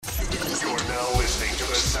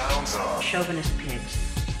chauvinist pigs.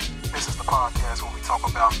 This is the podcast where we talk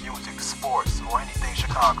about music, sports, or anything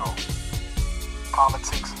Chicago.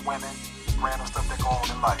 Politics, women, random stuff that go on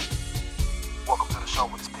in life. Welcome to the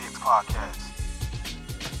Chauvinist Pigs podcast.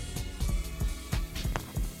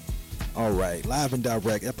 All right, live and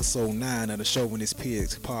direct, episode 9 of the Chauvinist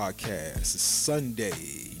Pigs podcast. It's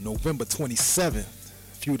Sunday, November 27th,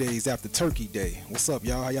 a few days after Turkey Day. What's up,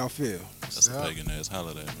 y'all? How y'all feel? That's a pagan-ass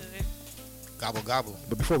holiday, man. Gobble, gobble.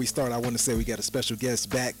 But before we start, I want to say we got a special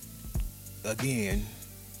guest back again.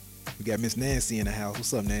 We got Miss Nancy in the house.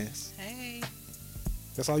 What's up, Nance? Hey.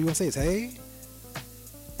 That's all you want to say is hey?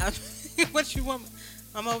 What you want?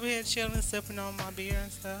 I'm over here chilling, sipping on my beer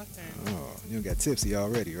and stuff. And Oh, you done got tipsy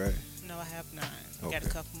already, right? no, I have not. I got Okay. a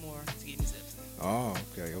couple more to get me sipping. Oh,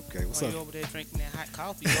 okay. What's While up? you over there drinking that hot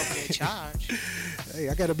coffee, you over there charged. Hey,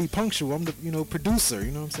 I got to be punctual. I'm the, producer,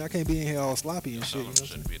 you know what I'm saying? I can't be in here all sloppy and shit. You know Tolerance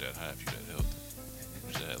what I'm shouldn't be that high if you that healthy.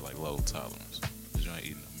 You should have like low tolerance. Cause you ain't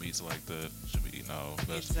eating no meats like that. You should be eating all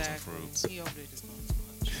vegetables and Exactly. fruits. He over there just doing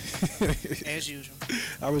too much. saying? As usual.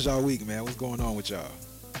 How was y'all week, man? What's going on with y'all?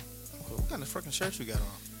 What kind of fucking shirt you got on?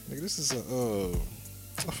 Nigga, this is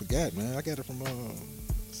I forgot, man. I got it from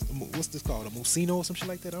what's this called? A Musino or some shit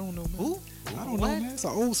like that? I don't know, man. Who? I don't know, What? man. It's an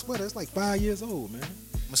old sweater. It's like 5 years old, man.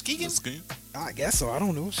 Muskegon? Skin? I guess so. I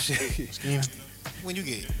don't know. Shit. When you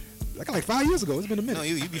get? I got like 5 years ago. It's been a minute. No,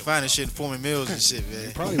 you be finding shit in Foreman Mills and shit,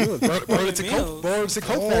 man. Probably was. Burlington Coke Mills.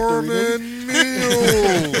 Factory, nigga.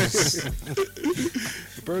 Mills.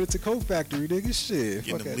 Burlington Coke Factory, nigga. Shit.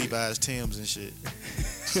 Getting Fuck them that. Levi's Timbs and shit.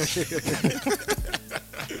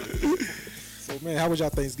 So, man, how was y'all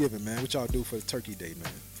Thanksgiving, man? What y'all do for Turkey Day,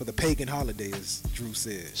 man? For the pagan holiday, as Drew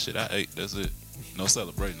said. Shit, I ate. That's it. No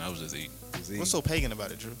celebrating. I was just eating. What's so pagan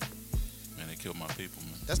about it, Drew? Man, they killed my people,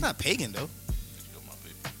 man. That's not pagan, though. They killed my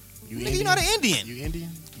people. Nigga, you're not an Indian. You Indian?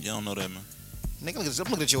 You don't know that, man. Nigga, I'm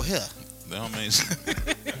looking at your hair. They don't mean shit.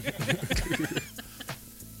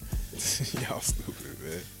 Y'all stupid,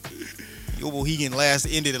 man. Your Mohegan last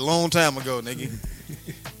ended a long time ago, nigga.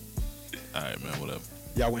 All right, man. Whatever.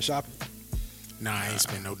 Y'all went shopping? Nah, I ain't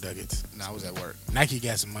spend no ducats. Nah, I was at work. Nike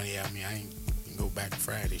got some money out of me. I ain't can go back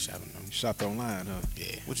Friday shopping them. You shopped online, huh?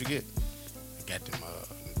 Yeah, What'd you get? I got them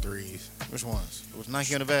threes. Which ones? It was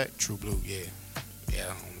Nike on the back? True Blue, yeah. Yeah,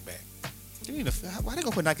 on the back. Why they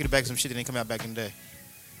gonna put Nike on the back of some shit that didn't come out back in the day?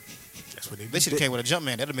 That's what they They do. should have came with a Jumpman.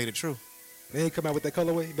 That'd have made it true. They ain't come out with that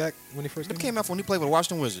colorway back when they first It came came out when he played with the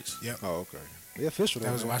Washington Wizards. Yep. Oh, okay. They official, That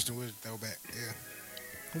though, was man. Washington Wizards throwback. Yeah.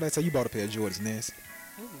 When last time you bought a pair of Jordans, Nancy?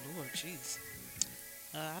 Oh, Lord, jeez.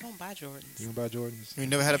 I don't buy Jordans. You don't buy Jordans? You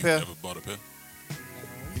never had a pair? Never bought a pair.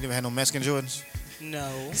 You never had no Mexican Jordans? No.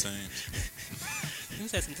 Team. You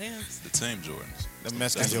said some Timbs? The team Jordans. The Mexican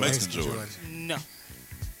That's the Jordans. Mexican Jordan. No.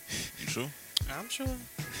 You sure? I'm sure.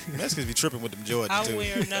 Mexicans be tripping with them Jordans, I too.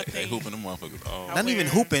 wear They nothing. hooping them motherfuckers. Oh, I Not even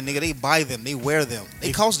wear- hooping, nigga. They buy them. They wear them.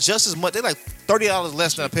 They cost just as much. They like $30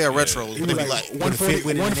 less than a pair of retros. You But they be be like like, 140, with it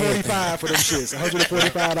and 145 for them shits.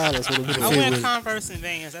 $145 for them. I shits. wear with- Converse and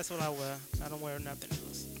Vans. That's what I wear. I don't wear nothing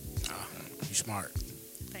else. You smart.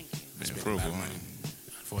 Thank you. being Spend a frugal, lot of huh? money,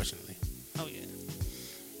 unfortunately. Oh, yeah.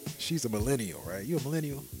 She's a millennial, right? You a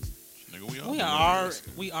millennial? Nigga, we all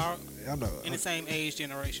We are I know. in the same age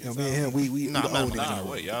generation. You know, so. me and him, we Nah, the I'm not old millennial. niggas.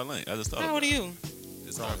 Nah, wait, y'all ain't. I just thought How old about are it. you?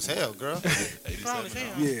 It's strong as hell, girl. 87. Strong as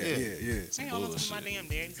hell. Yeah. I ain't almost to my bullshit. damn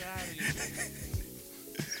daddy. So how old are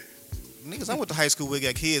you? Niggas, I went to high school. We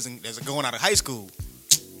got kids and that's going out of high school.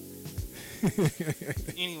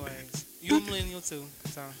 Anyways, you a millennial too.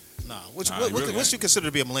 So Nah, Nah, what really you ain't. consider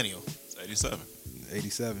to be a millennial? It's 87.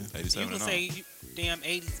 87. 87 you can and say you, damn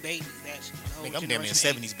 80s babies. Actually, the whole Nigga, I'm damn near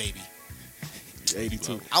generation 70s, baby.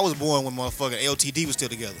 82. I was born when motherfucking LTD was still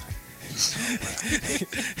together.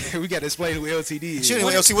 We got to explain who LTD is. Shit,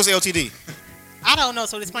 what's LTD? I don't know,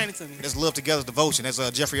 so explain it to me. That's Love Together's Devotion. That's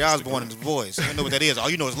Jeffrey Osborne and his boys. You don't know what that is. All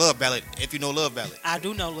you know is Love Ballad, if you know Love Ballad. I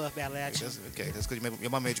do know Love Ballad, actually. That's because your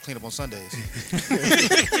mom made you clean up on Sundays.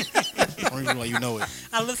 Only reason why you know it.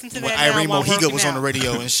 I listen to When that now Irene while Mohiga working was on the out.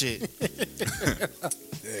 radio and shit.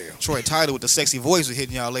 Damn. Troy Tyler with the sexy voice was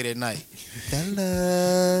hitting y'all late at night.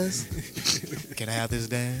 Fellas, can I have this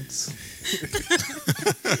dance?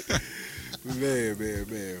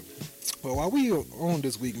 Man. Well, while we are on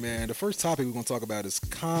this week, man, the first topic we're going to talk about is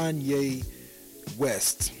Kanye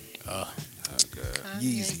West.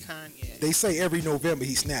 Yeezy. Kanye. They say every November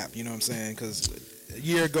he snapped, you know what I'm saying? Because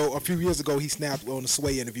a few years ago, he snapped on the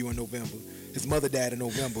Sway interview in November. His mother died in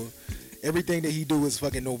November. Everything that he do is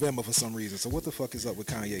fucking November for some reason. So what the fuck is up with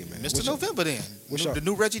Kanye, man? Mr. November then. what's The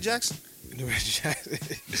new Reggie Jackson?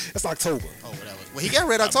 That's October. Oh, whatever. Well, he got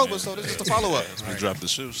Red October, so this is the follow-up. We dropped the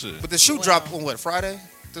shoe shit. But the shoe dropped on what, Friday?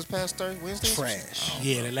 this past Wednesday? Trash.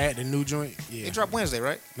 Yeah, the new joint. Yeah. It dropped Wednesday,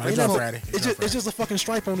 right? No, it dropped Friday. It's just a fucking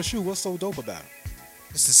stripe on the shoe. What's so dope about it?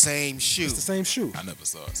 It's the same shoe. It's the same shoe. I never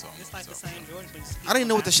saw it, so It's like the same Jordan, but it's I don't even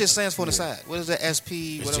know what the shit stands for on the Yeah. side. What is that?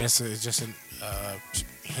 SP? It's Whatever. just a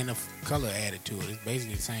hint of color added to it. It's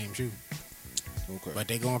basically the same shoe, Okay. but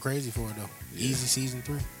they going crazy for it though. Yeah. Easy season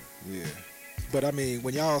 3. Yeah. But I mean,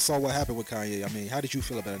 when y'all saw what happened with Kanye, I mean, how did you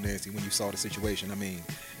feel about it, Nancy, when you saw the situation? I mean,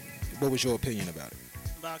 what was your opinion about it?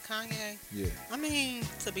 about Kanye. Yeah. I mean,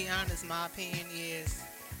 to be honest, my opinion is,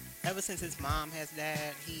 ever since his mom has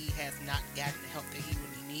died, he has not gotten the help that he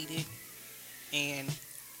really needed, and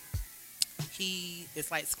he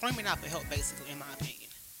is like screaming out for help, basically, in my opinion.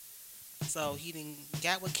 So he done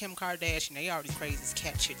got with Kim Kardashian. They already crazy as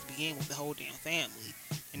cat shit to begin with, the whole damn family,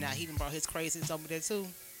 and now he done brought his craziness over there too.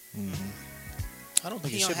 I don't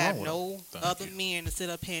think He it's don't shit have wrong with it. no Thank other you. men to sit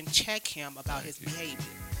up here and check him about his behavior.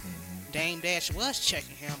 Dame Dash was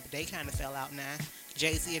checking him, but they kind of fell out now.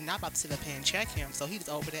 Jay-Z is not about to sit up here and check him, so he's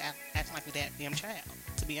over there acting like a damn child,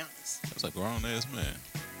 to be honest. That's a grown ass man.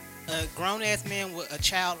 A grown-ass man with a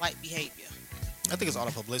childlike behavior. I think it's all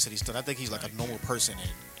the publicity stuff. I think he's like a normal person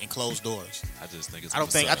in closed doors. I just think it's. I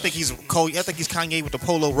think he's Kanye with the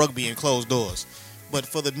polo rugby in closed doors. But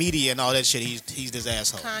for the media and all that shit, he's this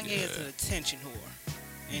asshole. Kanye is an attention whore,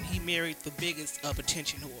 and he married the biggest of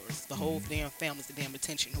attention whores. The whole damn family's a damn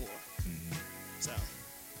attention whore. So,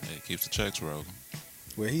 Hey, it keeps the checks rolling.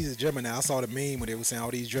 Well, he's a Gemini. I saw the meme where they were saying all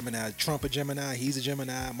these Gemini. Trump a Gemini. He's a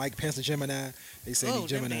Gemini. Mike Pence a Gemini. They say oh, these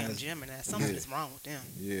them Geminis. damn Gemini. Something is wrong with them.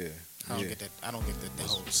 Yeah. I don't Yeah. get that. I don't get the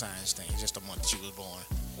whole science thing. It's just the month she was born.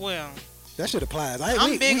 Well, That shit applies.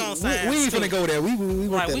 I'm big on science, We ain't too. finna go there. We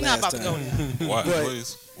went right, there we not last about to time. go there. Why, But-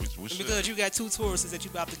 please? We should. Because you got two tourists that you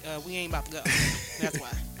about to, we ain't about to go. That's why.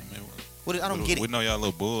 I mean, I don't get we it. know y'all a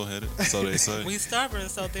little bullheaded, so they say. We stubborn,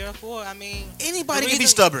 so therefore, I mean, Anybody the can be reason-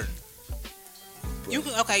 stubborn. You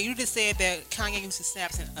can, okay, you just said that Kanye used to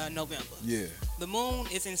snaps in November. Yeah. The moon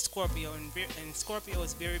is in Scorpio, and Scorpio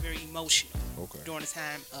is very, very emotional Okay. during the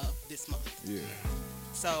time of this month. Yeah.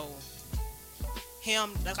 So,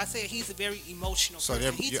 him, like I said, he's a very emotional So person.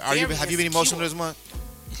 there- He's have you been emotional insecure. this month?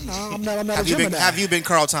 No, I'm not a Have you Gemini. been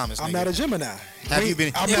Carl Thomas? I'm nigga? not a Gemini. Have you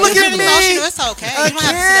been? I'm If not Look a you're at Gemini. me. emotional, it's okay. I You don't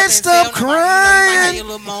have to can't sit up and stop tell nobody. You know, you might have crying. your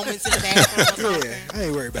little moments in the bathroom or something. Yeah, I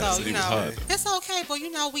ain't worried about So, it. you It was know, hard. it's okay, but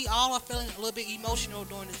you know, we all are feeling a little bit emotional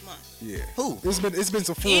during this month. Yeah. Who? It's been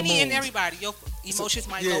some full Any moons. and everybody, your emotions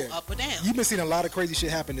might yeah. go up or down. You've been seeing a lot of crazy shit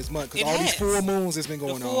happen this month because It all these has. full moons that's been The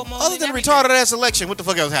going full on. moon Other and than everything. retarded ass election, what the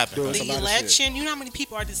fuck else happened? Doing some The lot of shit. election, you know how many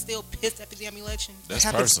people are just still pissed at the damn election? It That's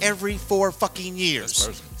happens personal. every 4 fucking years. That's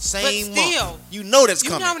personal. Same But still, month. You know that's You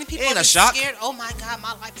coming. know how many people It ain't are a just shock. scared? Oh my God,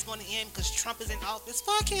 my life is going to end because Trump is in office.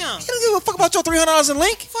 Fuck him. You don't give a fuck about your $300 in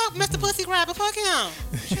link. Fuck Mr. Pussy Grabber. Fuck him.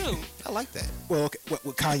 Shoot. I like that. Well, okay,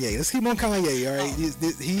 with Kanye, let's keep on Kanye. All right,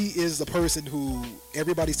 Oh. he is the person who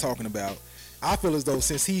everybody's talking about. I feel as though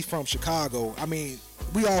since he's from Chicago, I mean,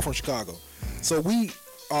 we all from Chicago, so we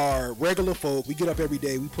are regular folk. We get up every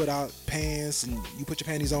day. We put out pants and you put your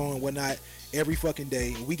panties on and whatnot every fucking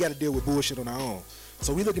day. And we got to deal with bullshit on our own.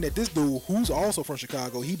 So we looking at this dude who's also from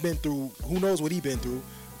Chicago. He been through who knows what he been through.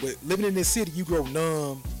 But living in this city, you grow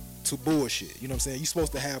numb to bullshit. You know what I'm saying? You're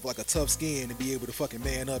supposed to have like a tough skin and be able to fucking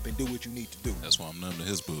man up and do what you need to do. That's why I'm numb to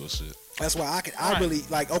his bullshit. That's why I Right. really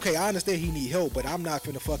like. Okay, I understand he need help, but I'm not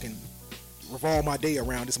finna fucking revolve my day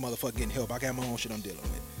around this motherfucker getting help. I got my own shit I'm dealing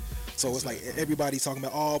with. So it's like everybody's talking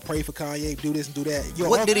about, oh, pray for Kanye, do this and do that. Yo,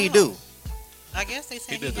 What did he do? I guess they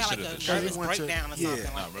said He he, did the got shit like at a the show. nervous He went to- breakdown or yeah.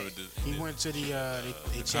 something Nah, like brother, that. He went to they the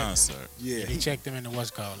checked concert. Yeah, they checked him into what's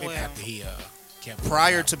called Well, after he kept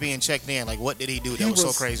Prior to being checked in, like what did he do that was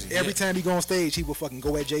so crazy? Every time he go on stage, he would fucking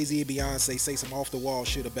go at Jay-Z and Beyonce, say some off the wall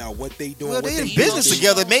shit about what they doing. Well, what they in they business doing.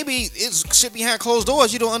 together. Maybe it's shit behind closed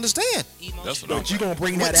doors you don't understand. That's what But you gonna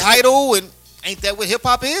bring With that out? title and ain't that what hip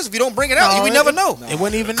hop is? If you don't bring it out, No, we it- never know. no. It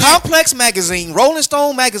wasn't even Complex magazine, Rolling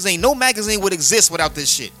Stone magazine, no magazine would exist without this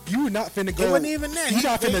shit. You not finna go. It wasn't even that.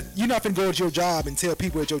 You not finna go at your job and tell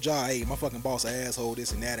people at your job, hey, my fucking boss an asshole,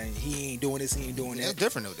 this and that, and he ain't doing this, he ain't doing That's that.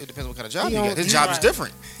 different though. It depends what kind of job He you on- got. His he job is right.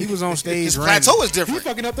 different. He was on stage His ranting. plateau is He different.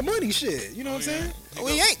 fucking up the money, shit. You know what I'm saying? Oh,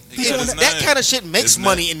 he ain't. He got his That name. kind of shit makes His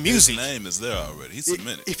money name- in music. His name is there already. He's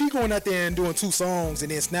submitted. If he going out there and doing 2 songs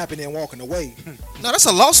and then snapping and walking away, No, that's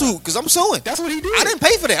a lawsuit because I'm suing. that's what he did. I didn't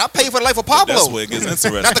pay for that. I paid for the life of Pablo. That's where it gets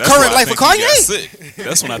interesting. Not the That's current why I life of think he got Kanye. sick.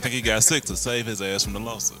 That's when I think he got sick to save his ass from the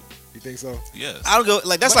lawsuit. You think so? Yes. I don't go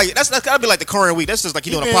like that's like that's gotta be like the current week. That's just like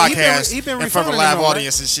you doing a podcast he been in front of a refining live all that.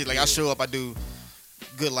 audience and shit. Like I show up, I do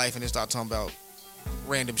Good Life, and then start talking about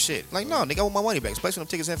random shit. Like no, nigga, I want my money back. Especially when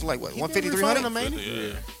them tickets in for like what, 150, 300. man.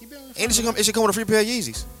 Yeah. And it should come with a free pair of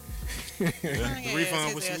Yeezys. Kanye refund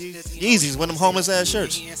is with his some ass just, Yeezys, one of them homeless ass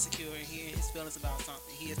shirts. He insecure and he in his feelings about something.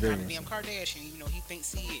 He is Very not a much damn Kardashian, even though he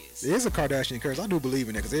thinks he is. It is a Kardashian curse. I do believe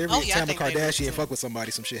in that because every Oh, yeah, I time a think they do, Kardashian too. fuck with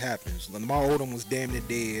somebody, some shit happens. Lamar Odom was damn near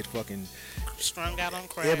dead. Fucking Strung out on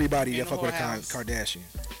crack. everybody in that the fuck with a whorehouse. Kardashian.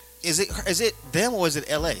 Is it them or is it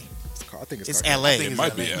L.A.? I think it's It's Kardashian. L.A. It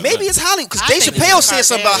might be. LA. Maybe it's Hollywood because I Dave think it's Chappelle the said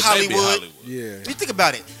something about It may be Hollywood. Yeah. You think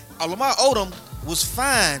about it. Lamar Odom was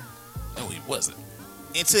fine No, he wasn't.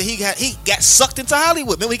 until he got sucked into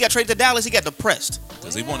Hollywood. Remember, he got traded to Dallas. He got depressed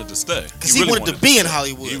Because he wanted to stay. because he wanted to be in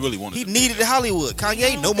Hollywood. He really wanted He to be needed there. Hollywood.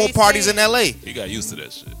 Kanye, know, no more they parties say- in L.A. He got used to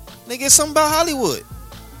that shit. Nigga, it's something about Hollywood.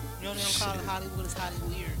 You know, they don't call it Hollywood, it's Hollywood.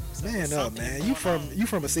 So Man up, something man. is You going from on. you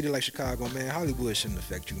from a city like Chicago, man. Hollywood shouldn't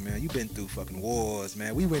affect you, man. You been through fucking wars,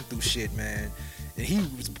 man. We went through shit, man. And he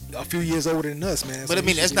was a few years older than us, man. But I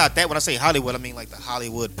mean, it's not that. When I say Hollywood, I mean like the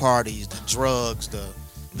Hollywood parties, the drugs,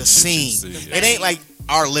 the scene. see, It ain't like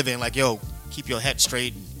our living. Like, yo, keep your hat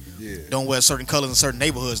straight. And Yeah. don't wear certain colors in certain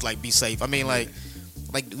neighborhoods. Like, be safe. I mean, like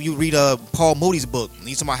you read Paul Moody's book. And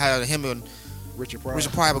he's talking about how him and Richard Pryor.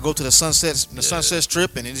 Richard Pryor would go to the Sunset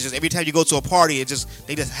Strip, and it's just every time you go to a party, they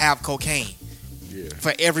just have cocaine Yeah.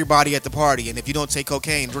 for everybody at the party. And if you don't take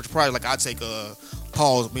cocaine, Richard Pryor like, I take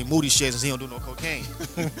Moody shit since he don't do no cocaine.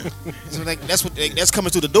 So like that's coming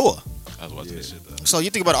through the door. I was watching this shit though. So you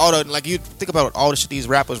think about all the shit these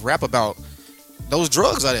rappers rap about, those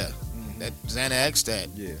drugs out there. That Xanax, that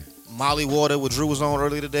Yeah. Molly Water, what Drew was on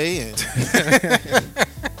earlier today, and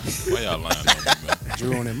Why y'all lying on me, man?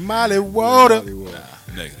 Drew on that Molly Water. Hollywood.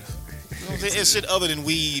 Negative. it's shit other than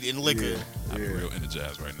weed and liquor. Yeah. I'd be Yeah. real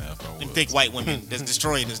energized right now if I was. And think white women that's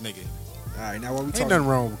destroying this nigga. All right, now what we Ain't talking? nothing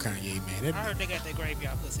wrong with Kanye, man. I heard they got that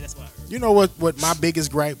graveyard pussy, that's why I heard. You know what my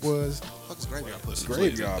biggest gripe was? Fuck's graveyard pussy.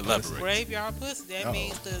 Graveyard Elaborate. Graveyard pussy, that Uh-oh.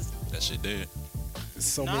 means there's, That shit dead.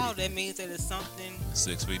 So no, many. that means that it's something.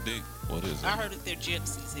 6 feet deep. What is it? I heard that they're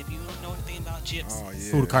gypsies. If you don't know anything about gypsies, Oh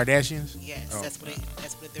yeah. Who, the Kardashians? yes, Oh, that's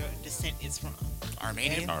what their descent is from.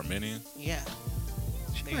 Armenian. Armenian. Yeah.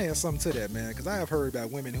 She might have something to that, man. Because I have heard about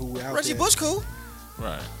women who were out Reggie there. Bush cool.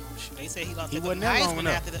 Right. They say he lost He the wasn't there long Heisman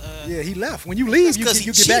enough. after the. Yeah, he left. When you leave, you Because get, he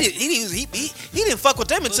you get back. cheated. He didn't fuck with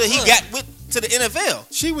them until he Look. got to the NFL.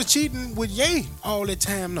 She was cheating with Ye all the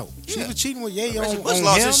time, though. She Yeah. was cheating with Ye Reggie on, Bush on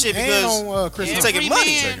lost him his shit and because on Chris he Rock. taking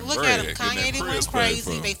money. Taking Look bread, at him. getting that Kanye, they Chris went bread crazy.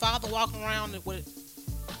 from- They father walking around with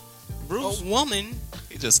Bruce. a woman.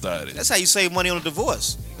 He just started. That's how you save money on a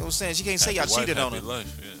divorce. You know what I'm saying? She can't say y'all Happy wife, cheated on happy her.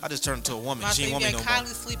 life, yeah. I just turned into a woman. My She ain't baby want me got no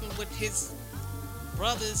more. Kylie sleeping with his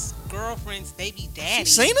brother's girlfriend's baby daddy.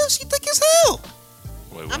 She seen her? She thick as hell.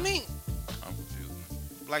 Wait, I what? mean, I'm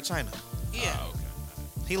confused. Black China. yeah. Ah, okay.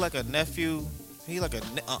 He like a nephew. He like an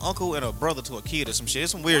uncle and a brother to a kid or some shit.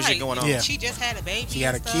 There's some weird shit Right. going on. Yeah. She just had a baby. She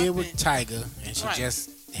had a and kid stuff, with and- Tiger, and she Right. just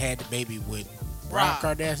had the baby with Rob.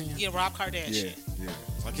 Rob Kardashian. Yeah, Rob Kardashian. Yeah, yeah.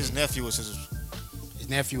 Like his nephew was his. His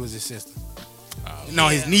nephew was his sister. Ah, No,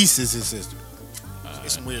 his Yeah. niece is his sister.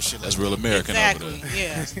 It's some weird shit. That's like real American over Exactly. there.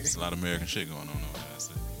 Yeah. There's a lot of American shit going on over there. I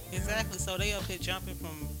see. Exactly. So they up here jumping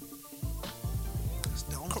from that.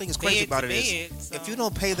 The only thing that's crazy bed about to it is bed. So. if you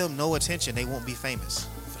don't pay them no attention, they won't be famous.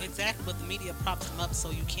 Exactly, but the media props them up so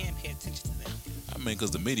you can pay attention to them. I mean, because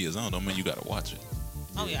the media's on, don't mean you gotta watch it.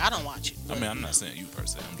 Oh yeah, I don't watch it. I mean, I'm not saying you per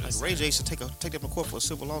se. I'm Like just Ray saying. J should take them to court for a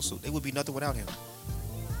civil lawsuit. They would be nothing without him.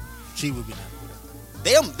 She would be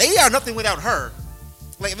nice. They are nothing without her.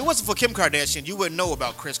 Like if it wasn't for Kim Kardashian, you wouldn't know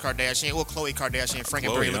about Kris Kardashian or Khloe Kardashian,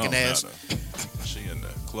 Frankenberry Khloe looking on ass. now, though. She in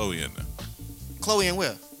there. Chloe in there. Khloe and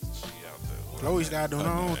Will. She out there. Chloe started doing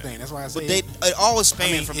her own Yeah. thing. That's why I But say. they it all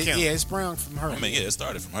spanned I mean, from it, Kim. yeah, it sprung from her. I mean, yeah, it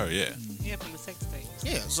started from her, yeah. Yeah, from the sex tape.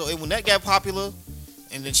 Yeah, so when that got popular,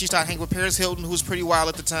 and then she started hanging with Paris Hilton, who was pretty wild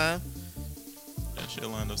at the time, That shit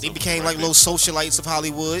lined up. they so became right like little socialites of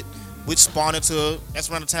Hollywood, which spawned into, that's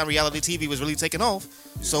around the time reality TV was really taking off.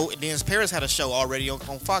 So then Paris had a show already on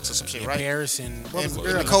Fox or some shit, And right? Paris and what was And the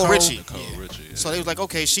girl? Nicole Richie. Nicole Richie. Yeah. So they was like,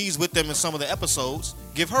 okay, she's with them in some of the episodes,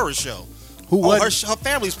 give her a show. Who Oh, was her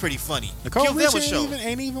family's pretty funny. Nicole give them Richie? a show.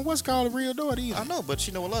 Ain't even what's called a real daughter either. I know, but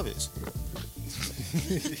she know what love is.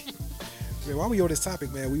 Man, while we on this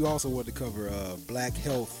topic, man, we also want to cover black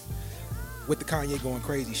health with the Kanye going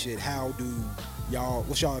crazy shit. How do y'all?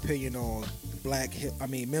 What's y'all opinion on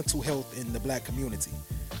mental health in the black community?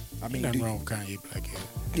 I mean, Nothing do wrong with Kanye Black hair.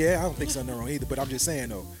 yeah, I don't think something wrong either. But I'm just saying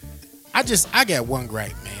though. I got one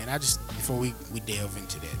gripe, man. Before we delve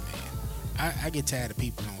into that, man, I get tired of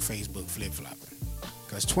people on Facebook flip flopping.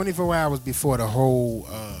 Cause 24 hours before the whole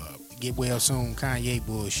get well soon Kanye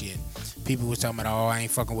bullshit, people was talking about, oh, I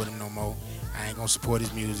ain't fucking with him no more. I ain't gonna support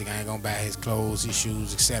his music. I ain't gonna buy his clothes, his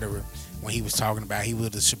shoes, etc. When he was talking about he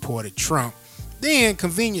would have supported Trump Then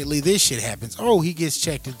conveniently, this shit happens. Oh, he gets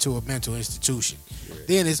checked into a mental institution.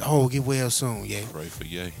 Then it's get well soon. Yeah, Pray for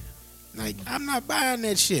Ye. like I'm not buying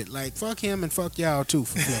that shit. Like fuck him and fuck y'all too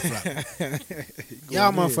for flip flop.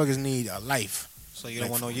 Y'all motherfuckers need a life. So you don't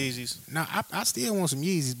want no Yeezys? Nah, I still want some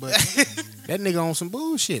Yeezys, but that nigga on some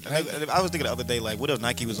bullshit. Like, I was thinking the other day, like, what if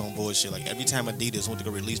Nike was on bullshit? Like, every time Adidas went to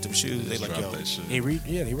go release them shoes, they like, Drop yo, that shit. they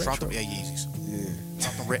drop retro. them, Yeezys. Yeah.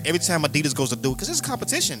 Drop them every time Adidas goes to do it, because it's a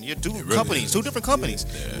competition. You're two really companies, is. two different companies.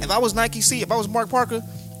 Yeah. If I was Nike, if I was Mark Parker,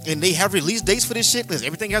 and they have release dates for this shit, because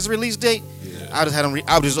everything has a release date, I just had them,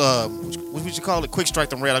 I would just, what would you call it? Quick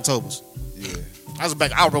strike them Red Octobers. Yeah. I was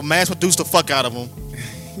back, I would mass produce the fuck out of them.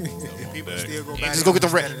 People still go And back just go get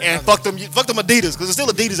them red, and fuck them Adidas, because it's still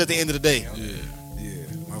Adidas at the end of the day.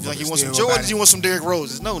 Yeah. Like, you want some Jordans, you want some Derrick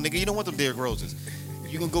Roses. No, nigga, you don't want them Derrick Roses.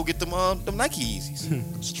 You gonna go get them Nike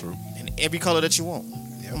Yeezys. It's true. In every color that you want.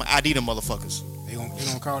 I'm gonna ID them motherfuckers. They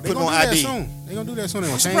gonna call. They Put gonna them do on that ID. soon. They gonna do that soon. They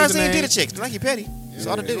gonna I'm change surprised the they name. ain't did a check. Nike Petty. That's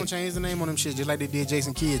all they They did. gonna change the name on them shit just like they did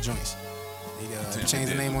Jason Kidd joints. They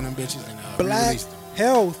changed the name on them bitches and Black re-released them.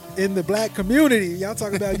 health in the black community. Y'all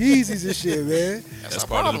talking about Yeezys and shit, man. That's our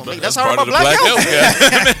part of the problem. black. That's That's part part of the of black black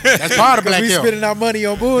health. Yeah. That's part of Black We Health. spending our money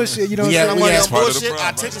on bullshit. You know what Yeah, I'm we saying? have- Money on part of the bullshit. Our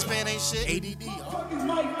problem. attention span ain't shit. ADD. You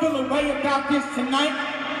might feel a way about this tonight.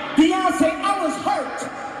 Beyonce, I was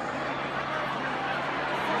hurt.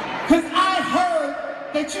 Because I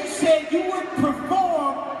heard that you said you wouldn't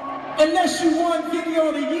perform unless you won Video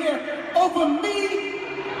of the Year over me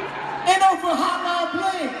and over Hotline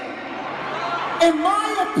Bling. In my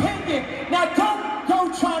opinion, now don't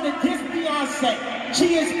go trying to diss Beyonce.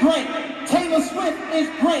 She is great. Taylor Swift is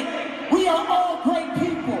great. We are all great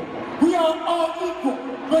people. We are all equal.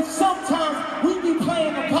 But sometimes we be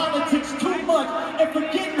playing the politics too much and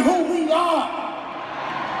forgetting who we are.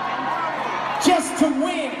 Just to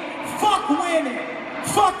win. Fuck winning.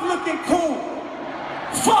 Fuck looking cool.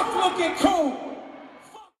 Fuck looking cool.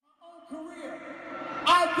 Fuck my own career.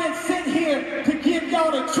 I've been sitting here to give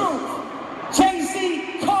y'all the truth.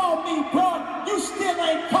 Jay-Z called me, bro. You still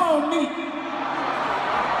ain't called me.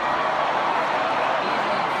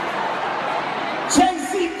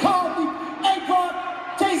 Jay-Z called me. Hey, bro,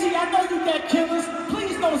 Jay-Z, I know you got killers.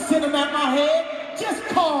 Please don't send them at my head. Just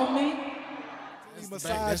call me.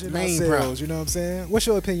 Massaging main ourselves, problem. you know what I'm saying? What's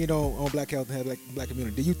your opinion on black health and black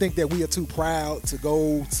community? Do you think that we are too proud to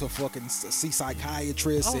go to fucking see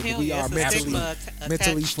psychiatrists Oh, and hell we yeah, are it's a mentally stigma mentally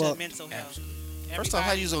attached to fucked? mental health. First off,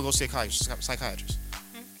 how you Everybody- just gonna go see a psychiatrist?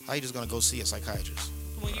 How you just gonna go see a psychiatrist?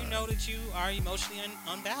 when you know that you are emotionally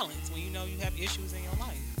unbalanced, when you know you have issues in your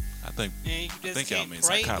life, I think and you I just think y'all can't mean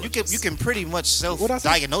pray. psychologists. You can pretty much What'd I say?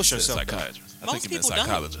 self-diagnose Said yourself. though. psychiatrist. I Most think you meant people don't.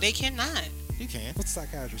 psychologist. They cannot. You can. What's the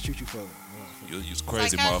psychiatrist treat you for? You use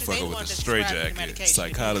crazy Psychiatrist, they motherfucker the with one a that straight prescribe the jacket. medication.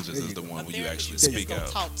 Psychologist There is you the go. one A where you therapist actually is just speak gonna out.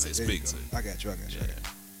 talk to They you. There you speak go. to. I got you. Yeah.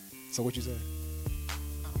 So what you say?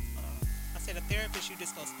 I said a therapist you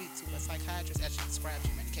just go speak to. A psychiatrist actually prescribes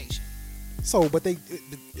you medication. So, but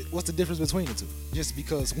what's the difference between the two? Just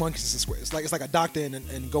because one can subscribe, it's like a doctor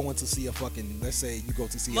and going to see a fucking, let's say you go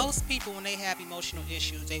to see Most people, when they have emotional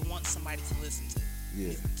issues, they want somebody to listen to.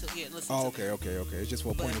 Yeah. Listen Oh, to okay, them. okay. It's just for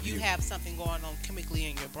a But point of if you view. have something going on chemically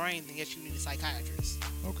in your brain, then yes, you need a psychiatrist.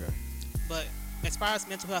 Okay. But as far as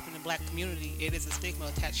mental health in the black community, it is a stigma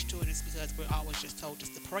attached to it. It's because we're always just told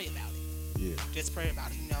just to pray about it. Yeah. Just pray about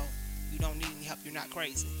it. You know, you don't need any help. You're not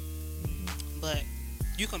crazy. Mm-hmm. But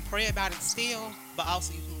you can pray about it still, but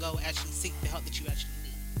also you can go actually seek the help that you actually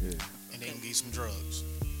need. Yeah. And they can give you some drugs.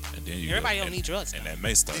 And then you Everybody go, don't need drugs, and though. that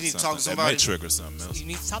may start You need to something. talk to That may somebody. trigger something else. You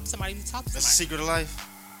need to talk to somebody. You need to talk to That's the somebody. secret of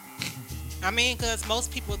life. I mean, because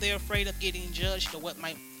most people, they're afraid of getting judged or what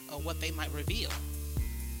they might reveal.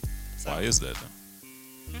 So, Why is that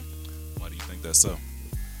though? Why do you think that's so?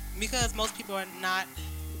 because most people are not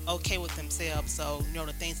okay with themselves, so you know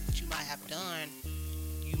the things that you might have done,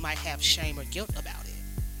 you might have shame or guilt about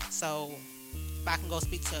it. So if I can go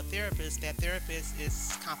speak to a therapist, that therapist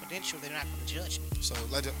is confidential. They're not going to judge me. So,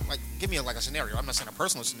 like, give me a scenario. I'm not saying a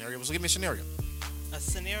personal scenario, but so give me a scenario. A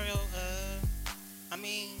scenario, I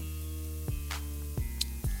mean,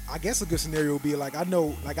 I guess a good scenario would be like, I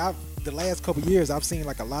know, like the last couple years I've seen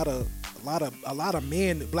like a lot of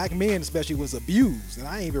men, black men especially, was abused, and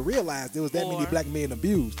I didn't even realize there was that many Or- black men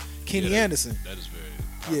abused. Kenny Yeah, Anderson, That is very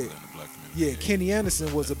popular Yeah. in the black community. yeah, Kenny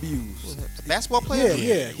Anderson was abused. The basketball player?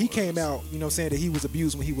 Yeah, he he was. came out, you know, saying that he was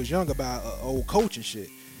abused when he was younger by an old coach and shit.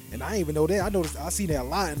 And I didn't even know that. I noticed, I seen that a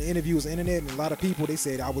lot in the interviews on the internet, and a lot of people, they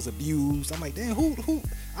said I was abused. I'm like, damn, who?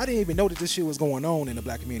 I didn't even know that this shit was going on in the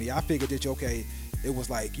black community. I figured that, okay, it was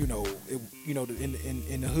like, in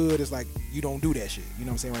the hood, it's like, you don't do that shit. You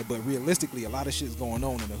know what I'm saying, right? But realistically, a lot of shit is going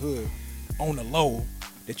on in the hood, on the low,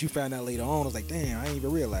 that you found out later on. It's like, damn, I ain't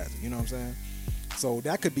even realize it. You know what I'm saying? So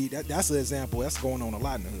that could be that's an example. That's going on a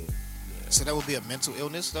lot in the hood. So that would be a mental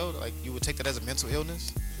illness, though. Like you would take that as a mental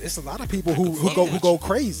illness. It's a lot of people who go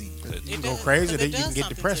crazy. You can go crazy, then you can get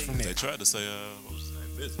depressed from They that. tried to say, what was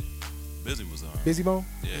his name? Busy was Busy Bone.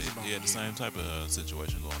 Yeah, he had the same type of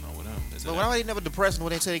situation going on with him. They said But why are they never depressed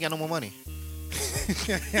when they say they got no more money?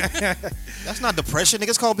 That's not depression, nigga.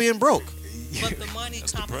 It's called being broke. But the money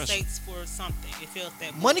That's compensates for something. It feels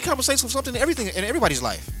that Money compensates for something in everything in everybody's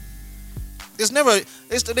life. It's never.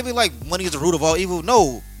 They be like money is the root of all evil.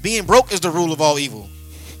 No, being broke is the rule of all evil.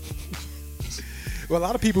 Well, a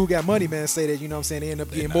lot of people who got money, man, say that, you know what I'm saying, they end up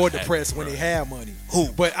getting more depressed when they have money. Who?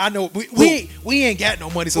 But I know we ain't got no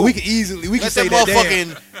money, so we can easily can Let say that that.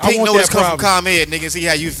 motherfucking I pink want notice that come from problem. ComEd, nigga, and see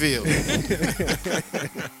how you feel.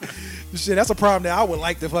 Shit, that's a problem that I would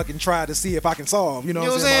like to fucking try to see if I can solve. You know,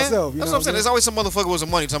 what I'm saying myself. You That's know what I'm saying. There's always some motherfucker with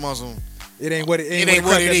some money talking about some. It ain't what it It ain't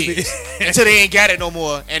what it is. Until they ain't got it no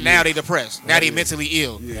more, and now they depressed. Now they mentally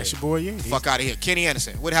ill. That's your boy, yeah. Fuck out of here. Kenny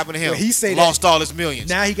Anderson. What happened to him? Well, he say lost all his millions.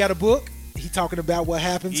 Now he got a book. He talking about what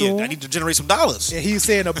happened to Yeah, him. I need to generate some dollars. And he's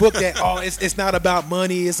saying a book that it's not about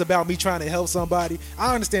money, it's about me trying to help somebody.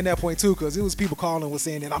 I understand that point too, because it was people calling was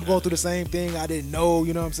saying that I'm going through the same thing, I didn't know,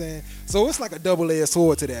 you know what I'm saying? So it's like a double-edged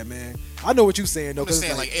sword to that, man. I know what you're saying though. I'm just 'cause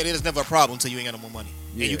saying, it's like, it is never a problem until you ain't got no more money.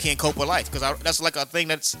 Yeah. And you can't cope with life. Because that's like a thing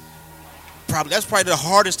that's probably the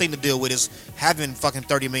hardest thing to deal with is having fucking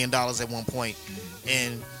 $30 million at one point.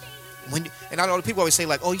 And I know people always say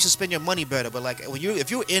like, oh, you should spend your money better. But like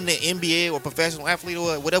if you're in the NBA or professional athlete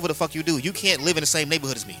or whatever the fuck you do, you can't live in the same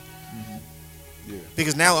neighborhood as me. Yeah.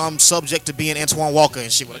 Because now I'm subject to being Antoine Walker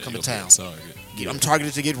and shit when I come to town. I'm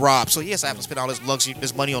targeted to get robbed. So yes, I have to spend all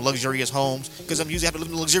this money on luxurious homes because I'm usually have to live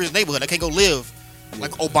in a luxurious neighborhood. I can't go live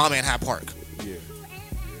like Obama in Hyde Park. Yeah.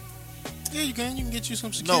 Yeah, you can. You can get you some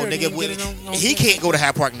No, security. nigga, he can't go to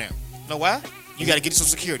Hyde Park now. Know why? You got to get some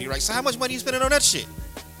security, right? So how much money you spending on that shit?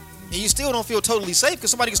 And you still don't feel totally safe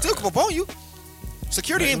because somebody can still come up on you.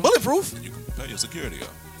 Security ain't bulletproof. You can pay your security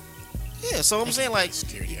off. Yeah, so I'm saying like,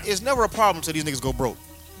 it's never a problem until these niggas go broke.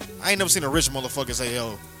 I ain't never seen a rich motherfucker say,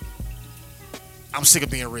 yo, I'm sick of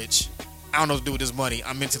being rich. I don't know what to do with this money.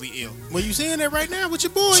 I'm mentally ill. Well, you saying that right now with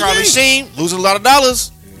your boy, Charlie Jay. Sheen losing a lot of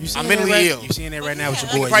dollars. You seeing I'm that mentally right, ill. You seeing that right now with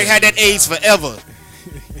your Nigga boy? probably Jay. had that AIDS forever.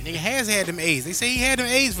 Nigga has had them AIDS. They say he had them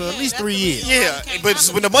AIDS for at least 3 years. Yeah, but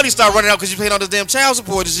when the money start running out because you paying all this damn child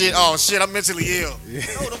support and shit, oh shit, I'm mentally ill.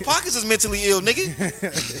 No, the pockets is mentally ill,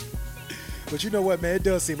 nigga. But you know what, man? It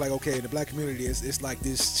does seem like, okay, in the black community, it's like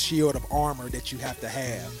this shield of armor that you have to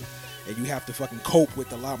have. And you have to fucking cope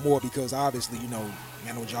with a lot more because obviously, you know, you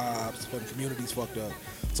got no jobs, fucking community's fucked up.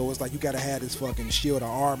 So it's like you gotta have this fucking shield of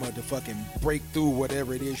armor to fucking break through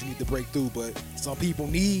whatever it is you need to break through. But some people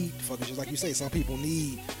need, fucking just like you say, some people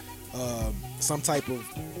need some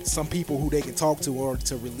people who they can talk to or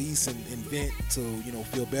to release and vent to, you know,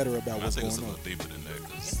 feel better about I what's think going it's a on. little deeper than that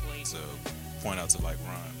because to point out to like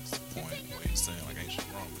Ron's point where he's saying like ain't shit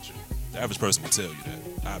wrong with you. The average person would tell you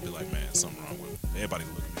that. I'd be like, man, something wrong with it. Everybody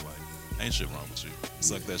would look at me like, ain't shit wrong with you.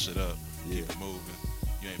 Suck that shit up. Keep it moving.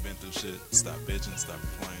 You ain't been through shit. Stop bitching. Stop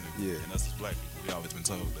complaining. Yeah. And us as black people, we always been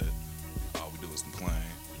told that all we do is complain,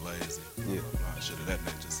 we lazy, Yeah. blah, blah, shit of that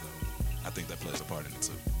nature. So I think that plays a part in it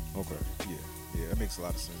too. Okay. Yeah, that makes a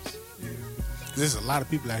lot of sense. Yeah. There's a lot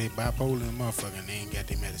of people out here bipolar and motherfucker and they ain't got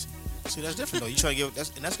their medicine. See, that's different though. You try to give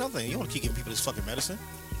that's another thing. You want to keep giving people this fucking medicine.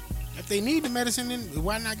 If they need the medicine, then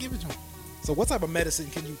why not give it to them? So what type of medicine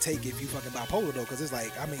can you take if you fucking bipolar though? Because it's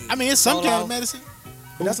like, I mean, It's some Hold kind on. of medicine.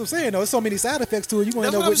 but that's what I'm saying though. There's so many side effects to it. You gonna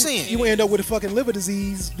That's end up what I'm with saying. you gonna end up with a fucking liver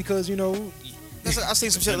disease because you know. I seen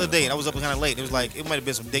some shit the other day and I was up kind of late. It was like it might have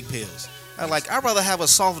been some dick pills. I was like, I'd rather have a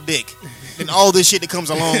soft dick than all this shit that comes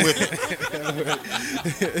along with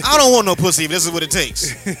it. I don't want no pussy if this is what it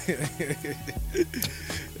takes.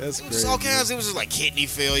 That's It was crazy. all kinds. It was just like kidney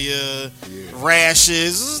failure,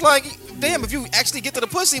 rashes. It was like, damn, if you actually get to the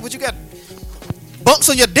pussy, but you got bumps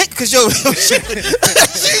on your dick because yo, shit,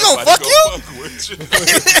 she gonna fuck you. Fuck with you.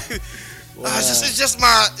 It's just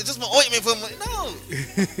my ointment for my no.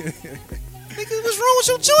 Nigga, what's wrong with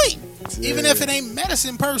your joint? Even if it ain't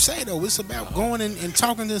medicine per se, though, it's about going and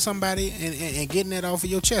talking to somebody and getting that off of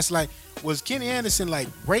your chest. Like, was Kenny Anderson like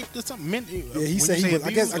raped or something? Yeah, he said he was.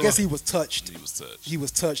 I guess he was touched. He was touched. He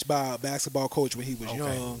was touched by a basketball coach when he was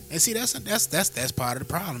young. And see, that's part of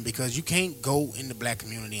the problem because you can't go in the black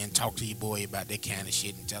community and talk to your boy about that kind of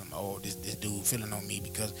shit and tell him, oh, this dude feeling on me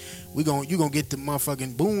because you gonna get the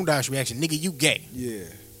motherfucking boondocks reaction, nigga. You gay. Yeah.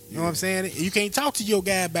 You know what I'm saying? You can't talk to your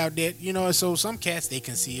guy about that, you know. So some cats they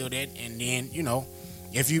conceal that, and then you know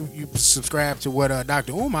if you subscribe to what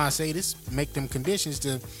Dr. Umar say, this make them conditions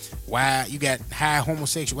to why you got high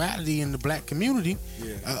homosexuality in the black community,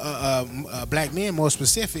 black men more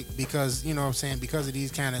specific, because you know what I'm saying, because of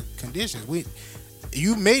these kind of conditions.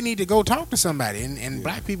 You may need to go talk to somebody, and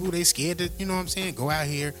black people, they scared to, you know what I'm saying, go out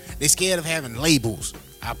here. They scared of having labels.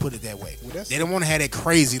 I'll put it that way. They don't want to have that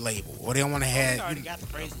crazy label, or they don't want to have. You already got the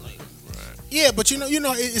crazy label. Yeah, but you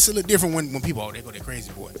know, it's a little different when people they go that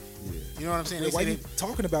crazy boy. Yeah. You know what I'm saying? Why you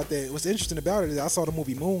talking about that? What's interesting about it is I saw the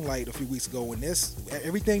movie Moonlight a few weeks ago, and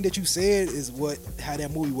everything that you said is how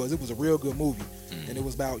that movie was. It was a real good movie, and it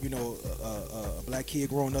was about a black kid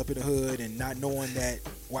growing up in the hood and not knowing that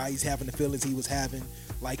why he's having the feelings he was having,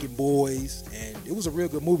 liking boys, and it was a real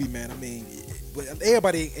good movie, man. I mean, but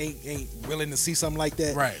everybody ain't willing to see something like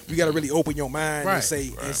that. Right. You got to really open your mind and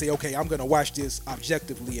say, okay, I'm gonna watch this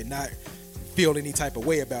objectively and not feel any type of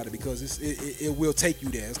way about it, because it will take you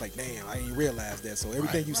there. It's like, damn, I didn't realize that. So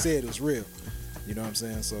everything you said was real. You know what I'm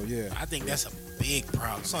saying? So yeah, I think that's a big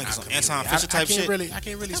problem. It's like some Anton Fisher type shit. I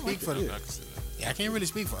can't really speak for the. Yeah, I can't really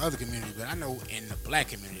speak for other communities, but I know in the black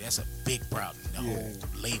community that's a big problem. The whole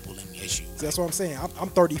labeling issue. So that's what I'm saying. I'm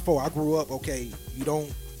 34. I grew up. Okay, you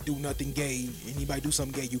don't do nothing gay. Anybody do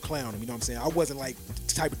something gay, you clown them. You know what I'm saying? I wasn't like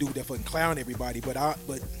the type of dude that fucking clown everybody, but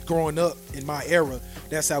growing up in my era,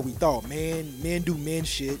 that's how we thought. Men do men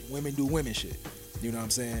shit, women do women shit. You know what I'm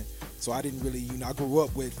saying? So I didn't really, I grew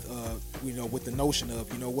up with, with the notion of,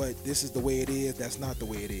 this is the way it is. That's not the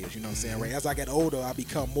way it is. You know what I'm saying? Right? As I got older, I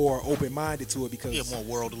become more open-minded to it because more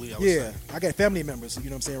worldly. I would say. I got family members. You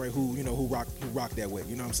know what I'm saying? Right? Who rock that way.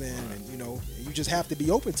 You know what I'm saying? And you just have to be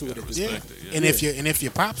open to it. And if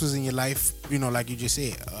your pops was in your life, like you just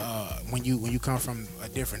said, when you come from a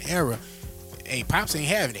different era. Hey, pops ain't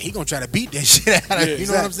having it. He gonna try to beat that shit out of you.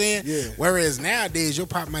 Know what I'm saying? Yeah. Whereas nowadays, your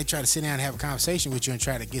pop might try to sit down and have a conversation with you and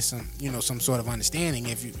try to get some, some sort of understanding.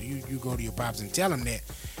 If you go to your pops and tell him that,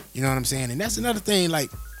 you know what I'm saying? And that's another thing, like,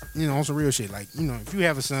 on some real shit. Like, if you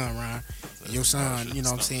have a son, Ron, and your son, you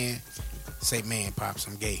know what I'm saying, say, man, pops,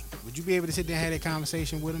 I'm gay. Would you be able to sit there and have that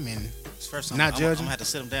conversation with him and first not judge him? I'm gonna have to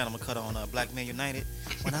sit him down. I'm gonna cut on Black Men United.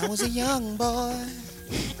 When I was a young boy,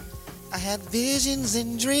 I had visions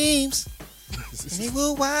and dreams. And they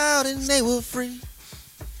were wild and they were free.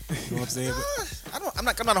 You know what I'm saying? I'm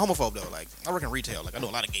not a homophobe though. Like, I work in retail. Like, I know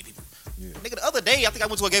a lot of gay people. Yeah. Nigga, the other day I think I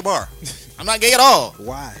went to a gay bar. I'm not gay at all.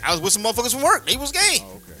 Why? I was with some motherfuckers from work. They was gay.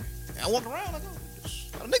 Oh, okay. And I walked around like,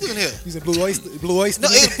 a lot of niggas in here. He's a Blue Oyster. Blue Oyster. No,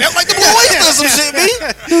 it felt like the Blue Oyster or some shit, B.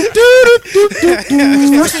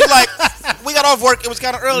 First we like, we got off work. It was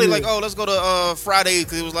kind of early. Like, oh, let's go to Friday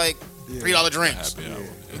because it was like $3 drinks.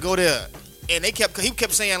 We go there. And he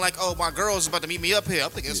kept saying like, oh, my girl's about to meet me up here. I'm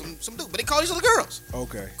thinking some dude, but they call each other girls.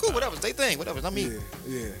 Okay. Cool, whatever. It's their thing, whatever. Not me.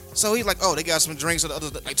 Yeah. So he's like, oh, they got some drinks.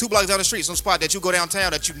 Like 2 blocks down the street, some spot that you go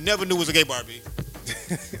downtown that you never knew was a gay bar. B.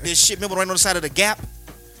 This shit, remember right on the side of the Gap?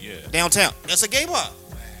 Yeah. Downtown. That's a gay bar.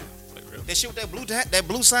 Like, really? That shit with that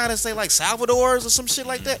blue sign that say like Salvador's or some shit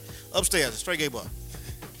like that. Upstairs, a straight gay bar.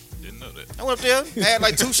 Didn't know that. I went up there, had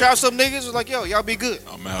like 2 shots. Some niggas was like, yo, y'all be good.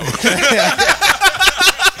 I'm out.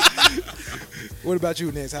 What about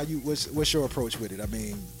you, Ness? What's your approach with it? I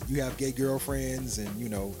mean, you have gay girlfriends, and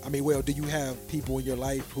do you have people in your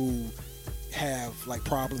life who have like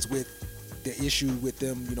problems with the issue with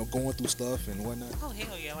them, going through stuff and whatnot? Oh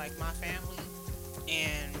hell yeah! Like my family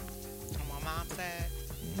and on my mom's side,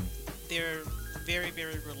 they're very,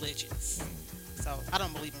 very religious. So I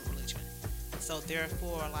don't believe in religion. So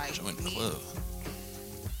therefore, like Join the me club.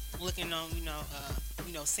 looking on,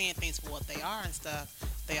 seeing things for what they are and stuff.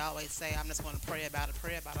 They always say, I'm just going to pray about it.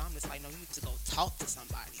 I'm just like, no, you need to go talk to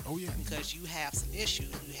somebody. Oh, yeah. Because you have some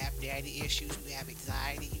issues. You have daddy issues. You have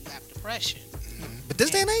anxiety. You have depression. But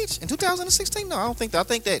this day and age, in 2016, no, I don't think that. I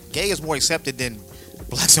think that gay is more accepted than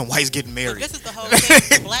blacks and whites getting married. But this is the whole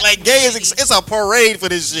thing. Like, gay is, it's a parade for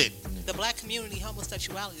this shit. The black community,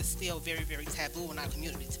 homosexuality is still very, very taboo in our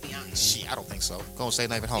community, to be honest. Shit, I don't think so. Go and say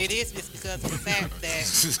not even home. It is just because of the fact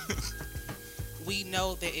that we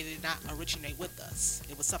know that it did not originate with us.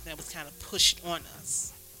 It was something that was kind of pushed on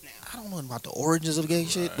us. Now, I don't know about the origins of gay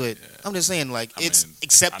shit, but I'm just saying, like, it's I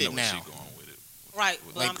accepted know now. where she going with it. right,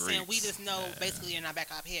 but like I'm saying we Greeks. just know basically in our back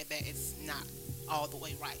of our head that it's not all the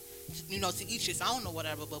way right. To each his own or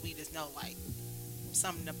whatever, but we just know like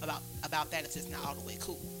something about that is just not all the way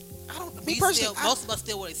cool. I don't. We Me personally, still, most of us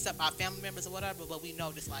still would accept our family members or whatever, but we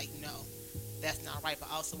know just like that's not right. But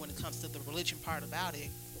also when it comes to the religion part about it,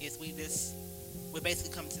 is we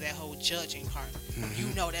basically come to that whole judging part.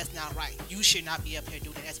 Mm-hmm. That's not right. You should not be up here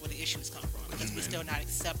doing that. That's where the issues come from because we're still not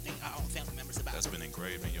accepting our own family members about That's it. been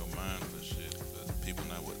engraved in your mind for shit. people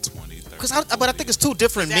now, what, 20, 30? But I think it's two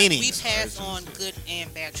different That we meanings. pass on good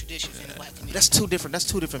and bad traditions in the black community. That's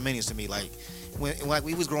two different meanings to me. Like when like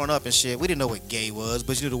we was growing up and shit, we didn't know what gay was,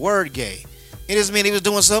 but you knew the word gay. It doesn't mean he was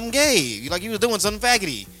doing something gay. Like he was doing something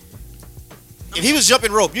faggoty. If he was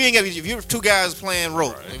jumping rope, you ain't got. If you're two guys playing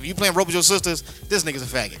rope, if you playing rope with your sisters, this nigga's a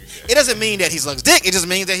faggot. It doesn't mean that he sucks dick. It just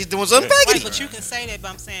means that he's doing something Right, faggoty. but you can say that.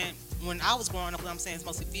 But I'm saying when I was growing up, what I'm saying is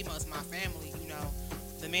mostly females in my family. You know,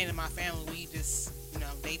 the men in my family, we just, you know,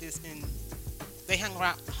 they hung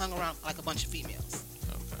around like a bunch of females.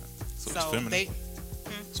 Okay. So, So it's feminine. they,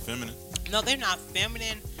 It's feminine. no, they're not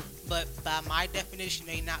feminine, but by my definition,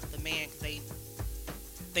 they not the man.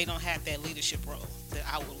 They don't have that leadership role that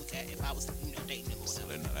I would look at if I was, you know, dating them or So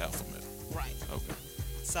whatever. they're not alpha male. Right. Okay.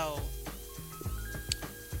 So,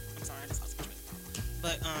 I'm sorry, I just lost my train of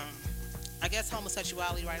thought. But I guess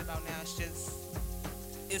homosexuality right about now is just,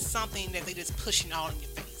 it's something that they just pushing all in your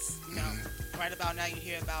face. You know, right about now you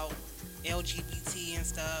hear about LGBT and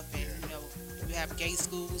stuff, and you know, you have gay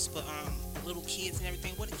schools for little kids and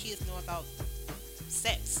everything. What do kids know about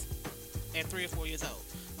sex at 3 or 4 years old?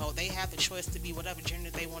 Oh, they have the choice to be whatever gender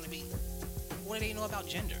they want to be. What do they know about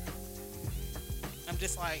gender? I'm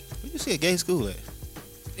just like, Where you see a gay school at?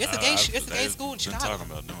 it's a gay school in Been Chicago.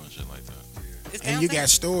 talking about doing shit like that. It's And you downtown. got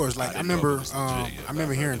stores like I didn't know remember. it was legit yet, I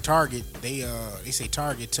remember but I hearing heard Target. They say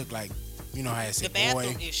Target took like, you know how it the said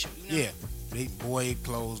bathroom boy. issue. You know? Yeah, they boy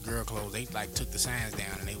clothes, girl clothes. They like took the signs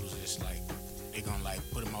down and they was just like they gonna like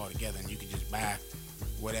put them all together and you can just buy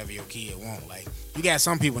whatever your kid want. Like you got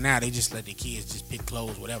some people now they just let their kids just pick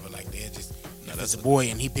clothes whatever. Like they're just if that's it's a a- boy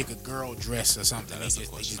and he pick a girl dress or something. They that's a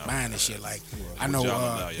just question I buying would the shit. ask. Like Would I know y'all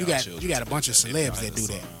allow you y'all got children a to bunch of do that? celebs that do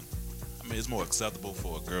that. I mean, it's more acceptable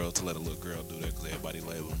for a girl to let a little girl do that because everybody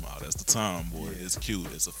label them out. That's the tomboy. It's cute.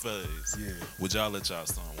 It's a phase. Yeah. Would y'all let y'all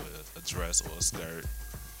son wear a dress or a skirt?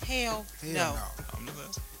 Hell, Hell no. I'm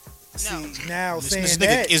just asking. No. See, now saying This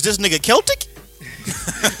that, nigga, is this nigga Celtic?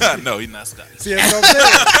 No, he's not Scottish. see, that's what I'm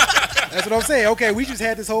saying. That's what I'm saying. Okay, we just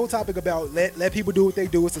had this whole topic about let people do what they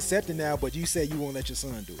do. It's accepted now, but you say you won't let your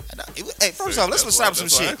son do it. Hey, first off, let's establish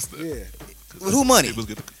some shit. Yeah. With who money? People's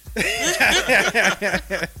get the-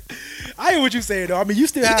 I hear what you saying though. I mean, you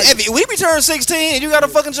still have. If we return 16 and you got a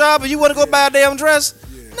fucking job and you want to go buy a damn dress,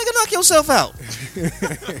 nigga, knock yourself out.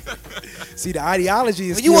 See, the ideology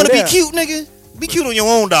is. When you want to be cute, nigga, be cute on your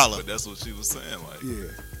own dollar. But that's what she was saying. Like, Yeah.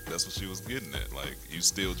 that's what she was getting at. Like, you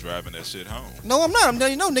still driving that shit home. No, I'm not. I'm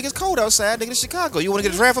telling you, no, nigga, it's cold outside. Nigga, it's Chicago. You want to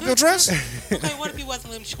get a draft up your dress? Okay, what if he wasn't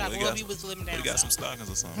living in Chicago? Well, he What got- if he was living We down got some south? stockings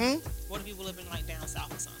or something. What if he was living like down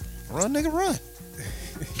south or something? Run, nigga, run.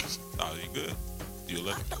 Oh, you good? You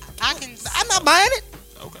look I'm not buying it.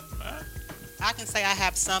 okay. All right. I can say I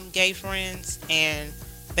have some gay friends, and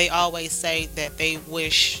they always say that they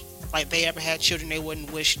wish, like they ever had children, they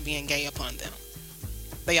wouldn't wish being gay upon them.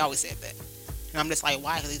 They always said that. And I'm just like,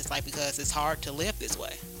 why? Because it's like, because it's hard to live this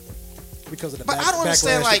way. because of the But I don't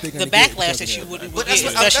understand, backlash like, that The they're gonna get backlash because of that you would But get, that's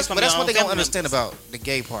what, especially from but that's your what own they don't family understand members. about the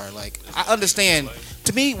gay part. Like, I understand.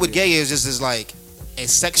 To me, what gay is like a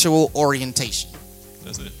sexual orientation.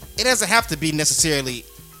 That's it. It doesn't have to be necessarily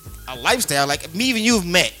a lifestyle. Like me and you've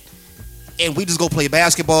met, and we just go play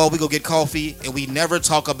basketball, we go get coffee, and we never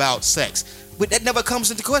talk about sex. But that never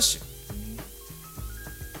comes into question.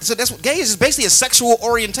 So that's what gay is basically a sexual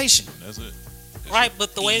orientation. That's it. Right,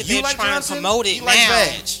 but the way that You they're like trying Johnson, to promote it he likes now,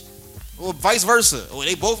 vag. Or vice versa. Or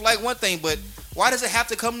they both like one thing, but why does it have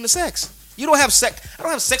to come to sex? You don't have sex. I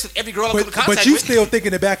don't have sex with every girl I come in contact But you with. still think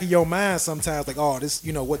in the back of your mind sometimes like, oh, this,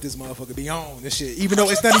 you know what this motherfucker be on and shit. Even though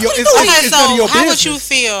it's none of your, it's okay, it's none of so your how business. would you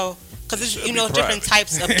feel? Because you know be different private.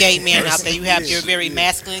 types of gay men out there. You have your very Yeah.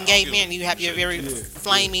 masculine gay give men, and you have your very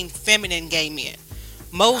flaming feminine gay men.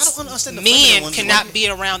 Most I don't understand the feminine men ones. cannot be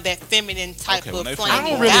around that feminine type Okay, when of they flaming I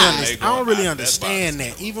flame don't really, guy. understand, They I don't really go out, understand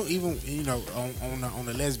that's that. Even you know on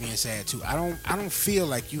the lesbian side too. I don't feel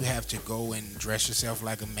like you have to go and dress yourself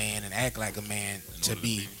like a man and act like a man to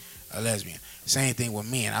be a lesbian. Same thing with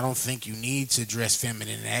men. I don't think you need to dress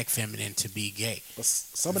feminine and act feminine to be gay. But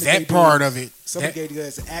some of the That gay part dudes- of it, some that- of the gay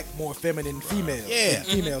guys act more feminine than female. Yeah.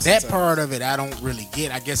 female. that sometimes. part of it I don't really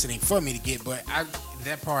get. I guess it ain't for me to get, but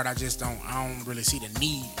that part I just don't. I don't really see the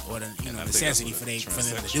need or the And I think that's necessity where for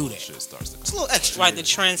the them to do transsexual that. shit starts to It's a little extra. Right, the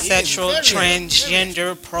transsexual, Yeah, very,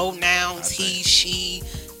 transgender pronouns, I he, think- she,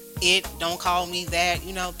 it, don't call me that,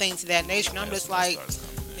 you know, things of that nature. And I'm That's just when like, starts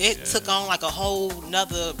coming in, it yeah. took on like a whole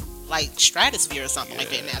nother like stratosphere or something like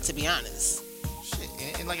that now, to be honest.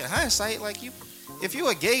 Shit. And like in hindsight, like if you're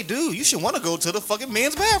a gay dude, you should want to go to the fucking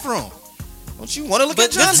men's bathroom. Don't you want to look But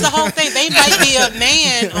at this is the Johnson? whole thing. They might be a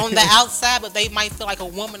man on the outside, but they might feel like a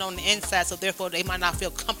woman on the inside. So therefore, they might not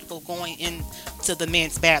feel comfortable going into the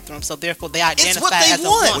men's bathroom. So therefore, they identify what they as a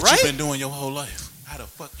want, woman. What right? you been doing your whole life? How the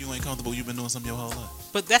fuck you ain't comfortable? You been doing something your whole life.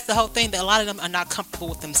 But that's the whole thing. That a lot of them are not comfortable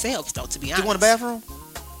with themselves, though. To be Do honest, you want a bathroom?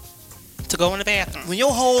 to go in the bathroom. When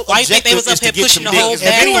your whole Why you think they objective was up is to here get pushing some the whole dick, is to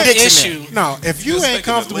get bathroom dicks in there. issue? No, if you Just ain't taking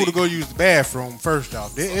a comfortable to leak. go use the bathroom, first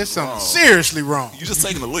off, there is something seriously wrong. You just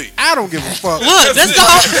taking a leak. I don't give a fuck. Look, this the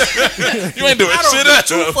whole. You ain't doing I don't shit give up.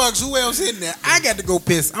 two fucks who else in there. I got to go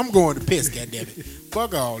piss. I'm going to piss, goddammit.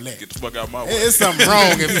 Fuck all that. Get the fuck out of my way. There's something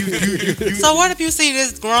wrong if you So what if you see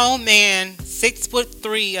this grown man,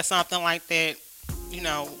 6'3" or something like that, you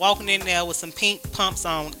know, walking in there with some pink pumps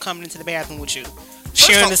on, coming into the bathroom with you,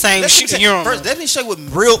 sharing the same urinal? First, let me show you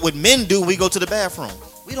what men do when we go to the bathroom.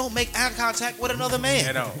 We don't make eye contact with another man.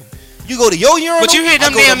 at all. You go to your urinal, But you hear I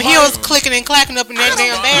them go to damn mine. heels clicking and clacking up in that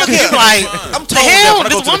damn bathroom. Look You like, I'm the told hell? that when I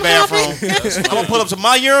go This to the woman bathroom, I'm gonna pull up to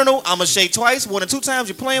my urinal. I'm gonna shake twice, 1 or 2 times.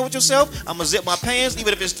 You're playing with yourself. I'm gonna zip my pants,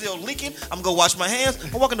 even if it's still leaking. I'm gonna go wash my hands.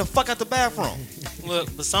 I'm walking the fuck out the bathroom.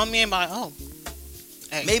 Look, but some men be like, oh,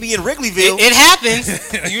 hey, Maybe in Wrigleyville. it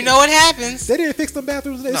happens. You know it happens. They didn't fix them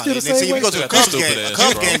bathrooms. They No, still the see, same we way. go to a That's Cubs stupid game. A ass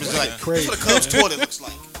Cubs troll. game is like Crazy. that's what a Cubs toilet looks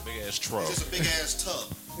like. Big ass troll. It's just a big ass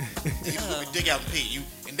tub. You can dig out and pee.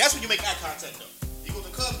 And that's when you make eye contact though. You go to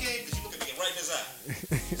the Cubs game because you look at me right in his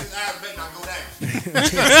eye. His eyes better not go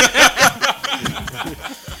down.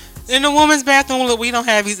 In the woman's bathroom, look, we don't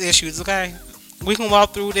have these issues, okay? We can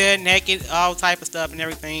walk through there naked, all type of stuff and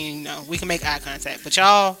everything. You know, we can make eye contact. But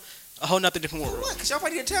y'all, a whole nother different world. What? Because y'all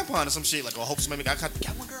probably need a tampon or some shit. Like, oh, hope somebody got contact.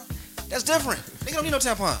 Got one girl? That's different. They don't need no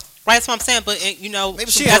tampon. Right, that's what I'm saying. But, you know, Maybe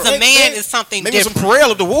some- as a maybe- man, it's something Maybe different. some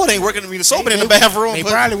Perel if the water ain't working. I mean, the soap in the bathroom. They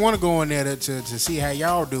but- probably want to go in there to see how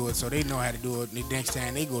y'all do it, so they know how to do it the next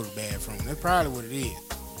time they go to the bathroom. That's probably what it is.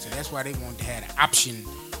 So that's why they want to have the option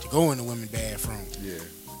to go in the women's bathroom. Yeah.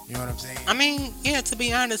 You know what I'm saying? I mean, yeah, to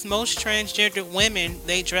be honest, most transgender women,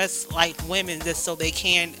 they dress like women just so they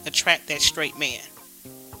can attract that straight man.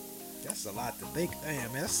 That's a lot to think.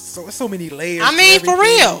 Damn, man. That's so many layers. I mean, to for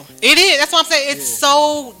everything. real. It is. That's what I'm saying. It's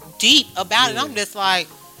so deep about it. I'm just like,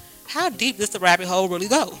 how deep does the rabbit hole really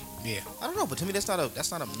go? I don't know, but to me, that's not a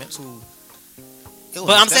mental illness. But I'm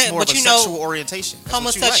That's saying, more but of a you know, sexual orientation. That's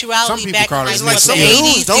what you like. Some Homosexuality people back call in it the Like some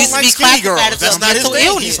 1980s dudes don't used to like be skinny girls. classified as That's a not his mental thing.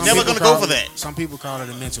 illness. He's Some never people gonna go call for it- that. Some people call it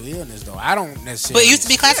a mental illness, though. I don't necessarily. But it used to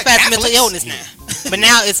be classified as a mental Catholics. illness now. But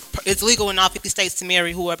now it's legal in all 50 states to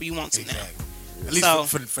marry whoever you want to now. Exactly. At least So-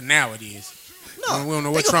 for now it is. No, we don't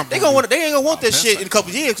know they what gon- Trump they gonna gonna do. want. They ain't gonna want that shit in a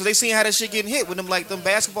couple of years because they seen how that shit getting hit with them like them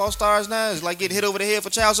basketball stars now is like getting hit over the head for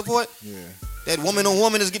child support. Yeah. That woman on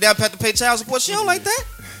woman is get down have to pay child support. She don't like that.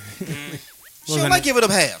 She don't like giving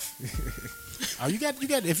up half. Oh, you got.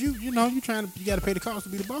 If you got to pay the cost to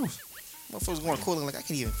be the boss. Motherfuckers going cool like I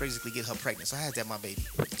can't even physically get her pregnant, so I had that my baby.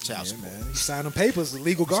 Child Yeah, support. man. You sign them papers,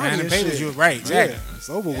 legal guardian. Signing papers, shit. you're right. Exactly. Yeah, it's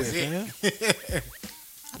over with, it. man.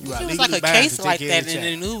 It are was like legally a bound case to like take care that of the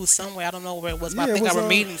in the news somewhere. I don't know where it was, but Yeah, I it think I was, was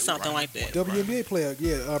reading something like that. WNBA player,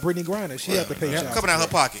 Brittany Griner. She had to pay child Coming out her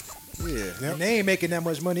support. pocket. Yeah, Yep. and they ain't making that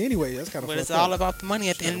much money anyway. That's kind of. But it's all about the money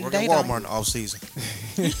at the end of Work the at day. Walmart though. in the off season.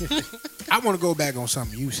 I want to go back on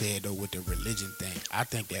something you said though with the religion thing. I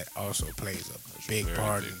think that also plays a big very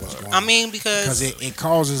part big in what's part. going on. I mean, because it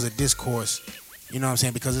causes a discourse. You know what I'm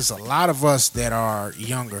saying? Because it's a lot of us that are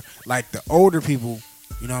younger, like the older people.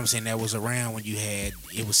 You know what I'm saying? That was around when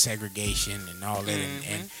it was segregation and all that,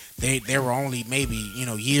 and they were only maybe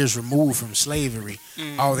years removed from slavery.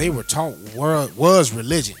 All they were taught was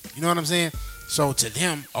religion. You know what I'm saying? So to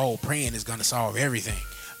them, praying is gonna solve everything.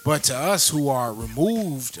 But to us who are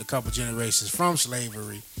removed a couple generations from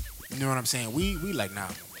slavery, you know what I'm saying? We like, nah,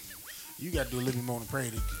 you got to do a little bit more to pray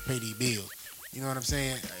to pay these bills. You know what I'm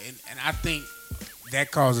saying? And I think that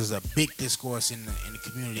causes a big discourse in the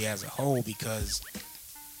community as a whole because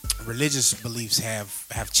religious beliefs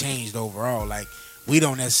have changed overall. Like we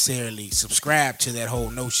don't necessarily subscribe to that whole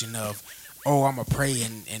notion of, I'm gonna pray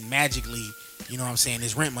and magically, you know what I'm saying,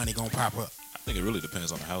 this rent money gonna pop up. I think it really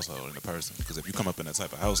depends on the household and the person. Because if you come up in that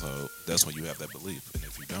type of household, that's when you have that belief. And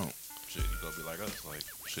if you don't, shit, you gonna be like us, like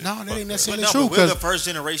shit. No, that fuck ain't But necessarily no, true. but we're the 'Cause- first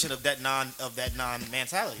generation of that non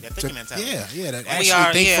mentality, that thinking mentality. yeah, that We actually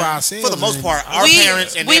are, think for yeah. ourselves. For the most and- part, our We-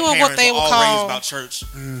 parents and we their were what parents they were would all call- raised about church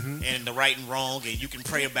and the right and wrong, and you can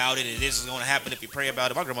pray about it, and this is going to happen if you pray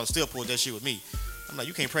about it. My grandmother still pulled that shit with me. I'm like,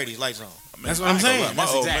 you can't pray these lights on. I mean, That's what I'm I ain't gonna saying. lie, My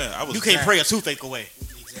That's old exactly- man, I was You can't pray a toothache away.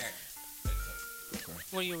 Exactly.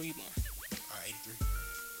 what year were you born?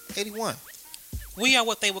 83. 81. We are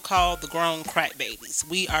what they would call the grown crack babies.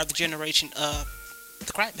 We are the generation of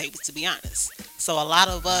the crack babies, to be honest. So a lot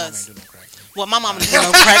of I us, ain't do no crack. Well, my mama didn't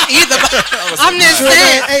know crack either. But I'm just Sure,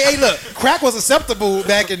 saying. man. Hey, look, crack was acceptable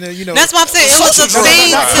back in the, That's what I'm saying. It was the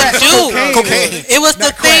thing to do. Cocaine. It was the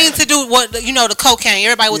Not thing crack. to do. What the cocaine.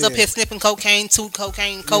 Everybody was up Yeah. here sniffing cocaine,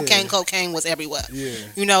 cocaine. Cocaine was everywhere.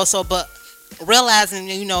 Yeah. So but realizing,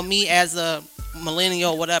 me as a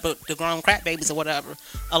millennial, or whatever, the grown crack babies or whatever,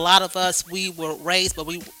 a lot of us, we were raised, but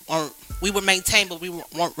we were maintained, but we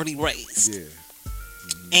weren't really raised. Yeah.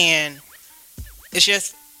 And it's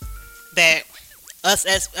just that us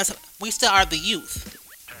as we still are the youth.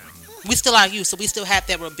 We still are youth, so we still have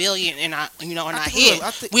that rebellion in our in our head.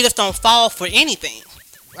 We just don't fall for anything.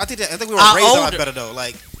 I think we were Our raised a lot older- better though.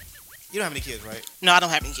 Like, you don't have any kids, right? No, I don't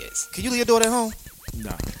have any kids. Can you leave your daughter at home?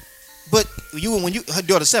 Nah. But her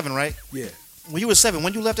daughter's 7, right? Yeah. When you were 7,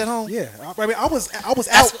 when you left at home? Yeah. I mean, I was That's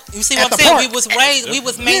out. you see at what I'm the saying? park. We was raised. We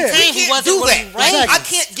was maintained. We We can't wasn't do really that.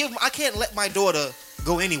 raised. I can't let my daughter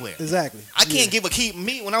go anywhere. Exactly. I can't give a key.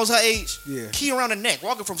 Me, when I was her age, Yeah. key around the neck,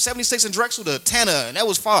 walking from 76 in Drexel to Tanner, and that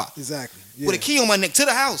was far. Exactly. Yeah. With a key on my neck to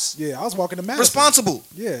the house. Yeah, I was walking to Madison. Responsible.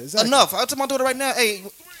 Yeah, exactly. Enough. I tell my daughter right now, hey,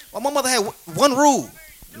 my mother had one rule.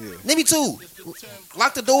 Yeah. Maybe 2.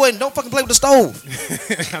 Lock the door and don't fucking play with the stove.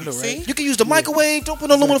 I know, right? See? You can use the microwave. Don't put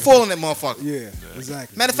no aluminum foil in that motherfucker. Yeah,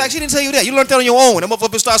 exactly. Matter of fact, she didn't tell you that. You learned that on your own. That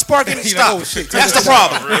motherfucker start sparking. You're like, Stop. oh, shit. That's the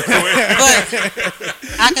problem.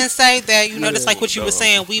 But I can say that, just like what you were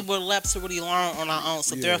saying, we were left to really learn on our own.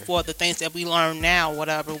 So Yeah. therefore, the things that we learn now,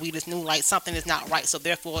 whatever, we just knew like something is not right. So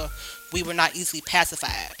therefore, we were not easily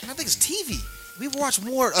pacified. And I think it's TV. We watch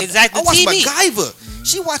more. Exactly, I watch TV. MacGyver.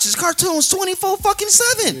 She watches cartoons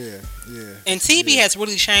 24/7. Yeah, yeah. And TV has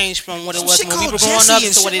really changed from what it Some was shit when we called were growing Jesse up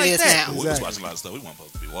and to what shit it like is that. now. We was Exactly. watching a lot of stuff we weren't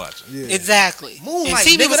supposed to be watching. Yeah. Exactly. Moonlight, and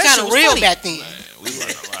TV nigga, was that kind shit of was real funny. back then. Man, we learned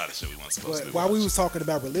a lot of shit we weren't supposed to But be while we watching. was talking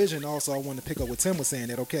about religion, also I wanted to pick up what Tim was saying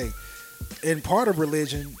that in part of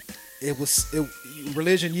religion,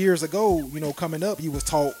 religion years ago, coming up, you was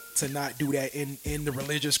taught to not do that in the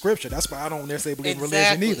religious scripture. That's why I don't necessarily believe in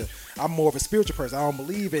religion Exactly. either. I'm more of a spiritual person. I don't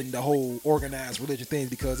believe in the whole organized religion things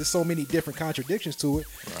because there's so many different contradictions to it.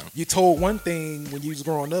 Right. You told one thing when you was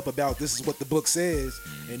growing up about this is what the book says,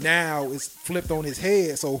 and now it's flipped on his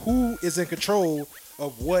head. So who is in control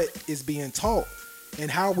of what is being taught?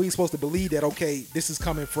 And how are we supposed to believe that, okay, this is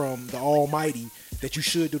coming from the Almighty, that you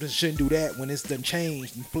should do this, shouldn't do that, when it's done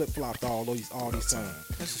changed and flip-flopped all these times?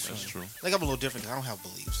 That's true. Like, I'm a little different 'cause I don't have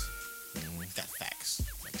beliefs. I got facts.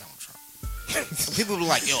 Like Donald Trump. Some people be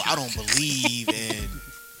like, yo, I don't believe in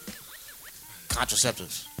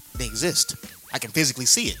contraceptives. They exist. I can physically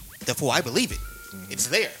see it. Therefore, I believe it. It's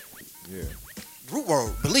there. Yeah. Root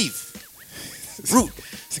word, believe. Root.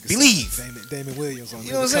 Believe. Damon Williams on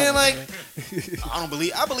You know what I'm saying? Like, I don't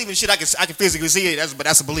believe. I believe in shit. I can physically see it. But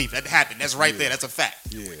that's a belief. That happened. That's right there. That's a fact.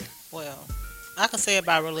 Yeah. Well, I can say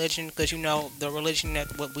about religion because the religion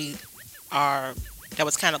that what we are that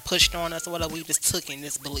was kind of pushed on us or whatever, we just took and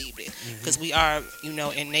just believed it because we are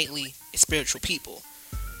innately spiritual people.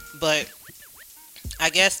 But I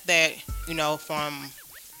guess that from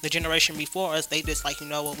the generation before us, they just like,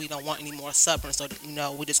 well, we don't want any more suffering, so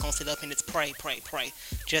we're just gonna sit up and just pray,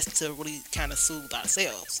 just to really kind of soothe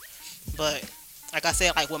ourselves. But like I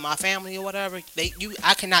said, like with my family or whatever,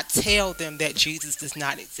 I cannot tell them that Jesus does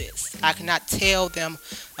not exist. I cannot tell them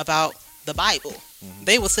about the Bible.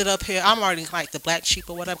 They will sit up here. I'm already like the black sheep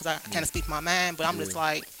or whatever because I kind of speak my mind, but I'm just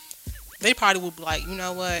like, they probably would be like, you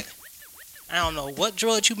know what? I don't know what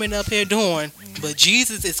drugs you've been up here doing, but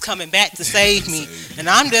Jesus is coming back to save me. And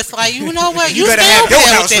I'm just like, you know what? You better have your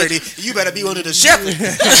house ready. You better be under the shepherd.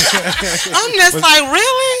 I'm just like,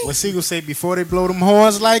 really? What Siegel say before they blow them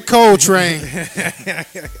horns like Coltrane.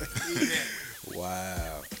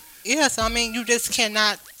 Wow. Yes, I mean, you just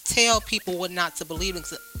cannot tell people what not to believe in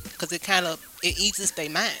because it eases their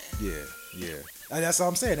mind. Yeah, yeah. And that's what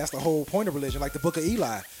I'm saying. That's the whole point of religion. Like the Book of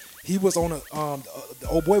Eli. He was on the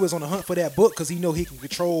old boy was on the hunt for that book because he know he can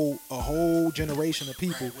control a whole generation of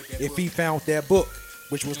people if he found that book,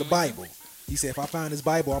 which was the Bible. He said, if I find this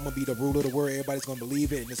Bible, I'm gonna be the ruler of the world. Everybody's gonna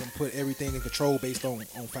believe it, and it's gonna put everything in control based on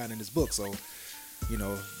finding this book. So,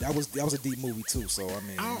 that was a deep movie too. So I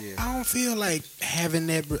mean, I don't feel like having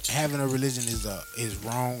a religion is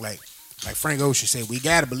wrong. Like Frank Ocean said, we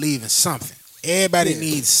gotta believe in something. Everybody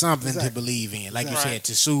needs something to believe in. Like you said,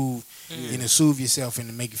 to soothe, soothe yourself and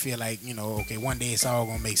to make you feel like, okay, one day it's all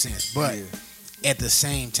gonna make sense. But at the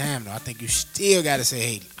same time, though, I think you still gotta say,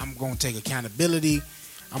 hey, I'm gonna take accountability.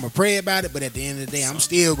 I'm gonna pray about it, but at the end of the day, I'm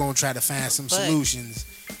still gonna try to find some solutions.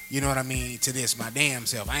 You know what I mean? To this, my damn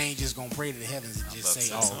self. I ain't just gonna pray to the heavens and just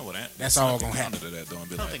say, that's all gonna happen.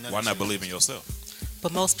 Why not believe in yourself?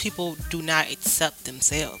 But most people do not accept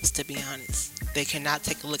themselves, to be honest. They cannot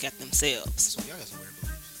take a look at themselves. So y'all got some weird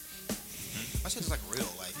beliefs. That shit is like real,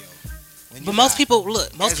 like yo. When But you most die- people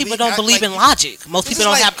look. Most As people we don't act believe like- in logic. Most This people is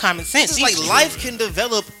don't like- have common sense. It's like either. life can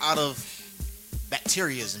develop out of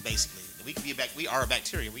bacterias, and basically, we can be we are a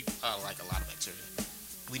bacteria. We are like a lot of bacteria.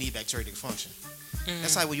 We need bacteria to function.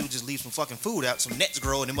 That's like when you just leave some fucking food out, some nets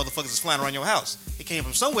grow, and them motherfuckers is flying around your house. It came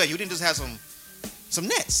from somewhere. You didn't just have some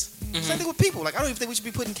nets. Same thing with people. Like I don't even think we should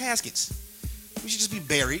be put in caskets. We should just be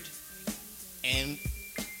buried, and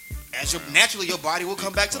as naturally your body will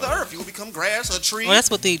come back to the earth. You will become grass or a tree. Well, that's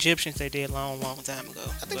what the Egyptians they did long time ago.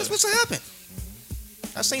 I think that's what's to happen.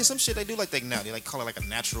 I've seen some shit they do like that now. They like call it like a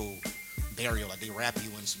natural burial. Like they wrap you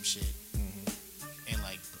in some shit and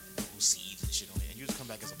like put seeds and shit on it, and you just come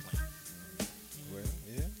back as a plant. Well,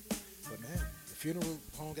 yeah. But man, the funeral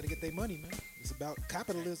home gotta get their money, man. It's about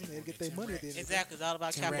capitalism. They get their money at the end of the day. Exactly, it's all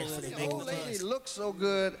about 10 racks for capitalism. the making old the lady funds. Look so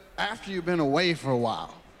good after you've been away for a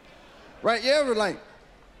while. Right? You ever like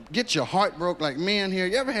get your heart broke like men here?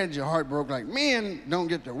 You ever had your heart broke like men don't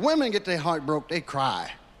get their women get their heart broke, they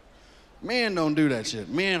cry. Men don't do that shit.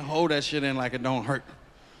 Men hold that shit in like it don't hurt.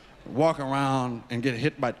 Walk around and get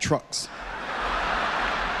hit by trucks.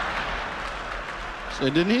 Say,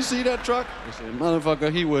 didn't he see that truck? They said,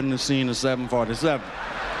 motherfucker, he wouldn't have seen the 747.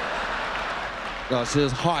 Because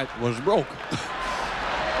his heart was broken.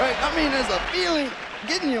 Right? I mean, there's a feeling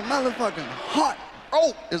getting your motherfucking heart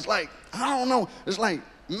broke. It's like, I don't know. It's like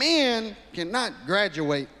men cannot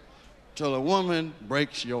graduate till a woman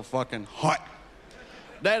breaks your fucking heart.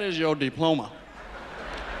 That is your diploma.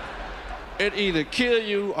 It either kill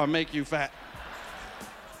you or make you fat.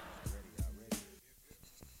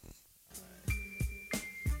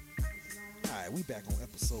 Alright, we back on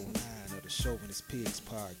episode 9 of the Chauvinist Pigs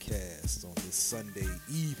podcast on this Sunday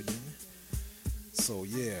evening. So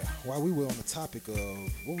yeah, while we were on the topic of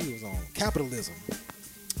what we was on, capitalism,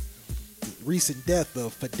 the recent death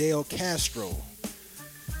of Fidel Castro.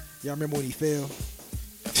 Y'all remember when he fell?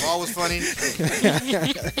 That ball was funny,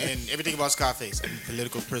 and everything about Scarface, a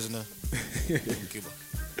political prisoner in Cuba.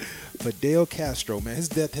 Fidel Castro, man, his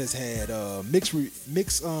death has had mixed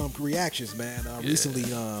reactions, man. Recently,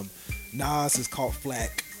 Nas has caught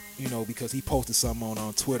flack, you know, because he posted something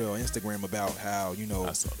on Twitter or Instagram about how, you know,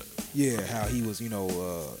 I saw that. yeah, how he was,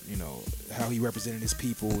 how he represented his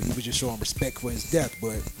people. He was just showing respect for his death,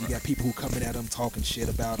 but you got people who coming at him talking shit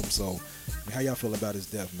about him. So, how y'all feel about his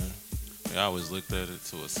death, man? I always looked at it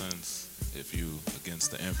to a sense, if you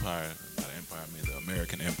against the empire, not empire, I mean the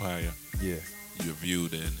American empire, Yeah. you're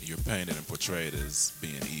viewed and you're painted and portrayed as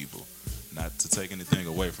being evil. Not to take anything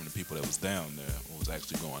away from the people that was down there, what was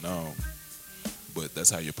actually going on, but that's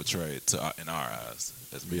how you're portrayed in our eyes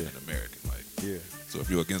as being an American. Like, Yeah. so if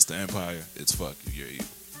you're against the empire, it's fuck you, you're evil.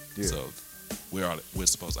 Yeah. So we're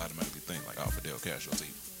supposed to automatically think like, oh, Fidel Castro's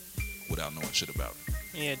evil, without knowing shit about it.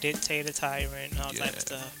 Yeah, dictator, tyrant, all type of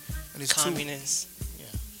stuff. And it's Communist.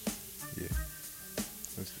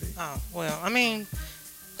 Let's see. Oh well, I mean,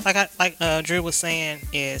 like Drew was saying,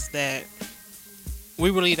 is that we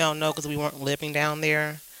really don't know because we weren't living down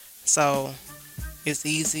there, so it's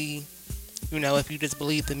easy, you know, if you just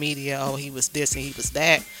believe the media. Oh, he was this and he was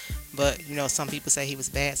that, but you know, some people say he was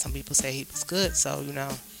bad, some people say he was good. So you know,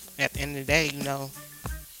 at the end of the day, you know,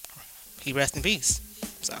 he rest in peace.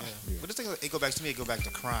 So But this thing, it go back to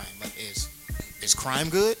crime. Like, is crime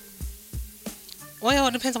good? well,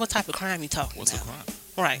 it depends on what type of crime you're talking What's a about. crime?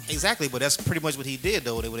 Right. Exactly, but that's pretty much what he did,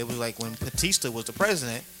 though. It was like when Batista was the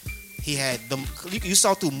president, he had them. You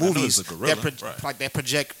saw through know movies it's a gorilla, right. like that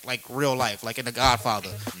project like real life, like in The Godfather,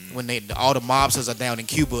 when all the mobsters are down in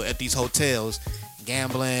Cuba at these hotels,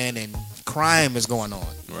 gambling and crime is going on.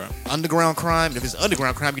 Right. Underground crime. If it's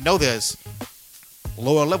underground crime, you know there's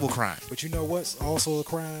lower level crime. But you know what's also a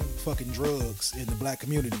crime? Fucking drugs in the black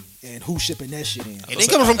community, and who's shipping that shit in? And they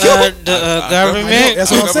coming from Cuba. The I government. know, that's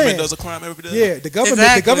what I'm The government saying. does a crime every day. Yeah, the government,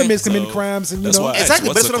 Exactly. the government's committing So, crimes, and you that's know, why I asked, Exactly,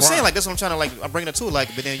 but what's that's a what I'm saying. crime? Like that's what I'm trying to like. I'm bringing it to it.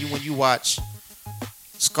 Like, but then when you watch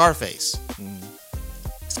Scarface,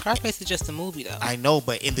 Scarface is just a movie, though. I know,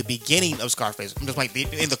 but in the beginning of Scarface, I'm just like in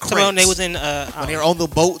the So when they credits, was in when they're on the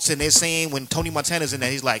boats and they're saying when Tony Montana's in there,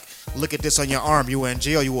 he's like, "Look at this on your arm. You were in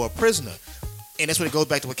jail. You were a prisoner." And that's what it goes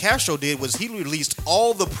back to. What Castro did was he released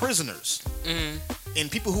all the prisoners and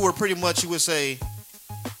people who were pretty much, you would say,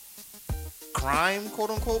 crime, quote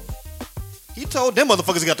unquote. He told them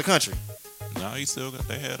motherfuckers to get out the country. No, he still got.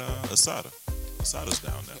 They had Asada. Asada's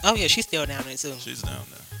down there. oh yeah, she's still down there too. She's down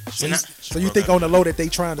there. So you think on the low that they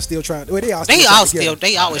still trying? Well, they They always Yeah,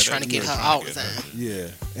 trying to get her yeah, all the yeah. time. Yeah,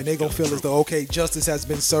 and they gonna feel as though okay, justice has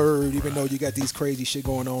been served, even though you got these crazy shit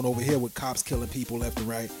going on over here with cops killing people left and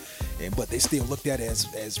right, but they still looked at it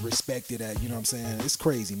as respected. At you know what I'm saying? It's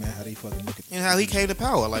crazy, man, how they fucking look at. And how he came to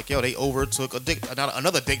power, like yo, they overtook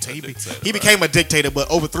another dictator. He dictator, became a dictator, but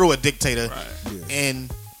overthrew a dictator. Right. Yeah.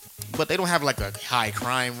 But they don't have like a high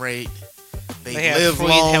crime rate. They They have live free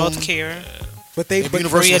long. health care, But they have but,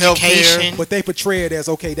 universal free health care. education. but they portray it as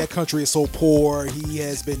okay, that country is so poor. He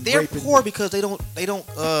has been They're raping. poor because they don't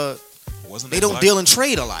Wasn't they it don't like- deal in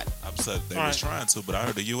trade a lot. I'm upset they Right. was trying to, but I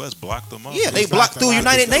heard the U.S. blocked them up. Yeah, they blocked block a through lot of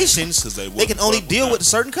United people. Nations. 'Cause they They can wouldn't only fuck with deal that. with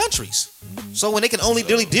certain countries. So when they can only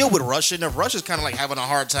really deal with Russia, and if Russia's kind of like having a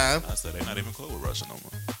hard time, I said they're not even cool with Russia no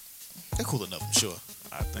more. they're cool enough, I'm sure.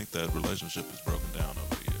 I think that relationship is broken down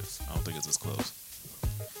over the years. I don't think it's as close.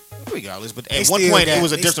 Regardless, but They at one still point got- it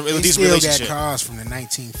was a they- decent they decent still got relationship. cars from the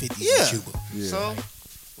 1950s Yeah. in Cuba. So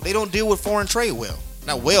they don't deal with foreign trade well.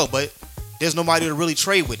 Not well, but there's nobody to really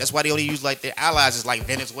trade with. That's why they only use like their allies is like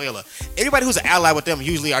Venezuela. Everybody who's an ally with them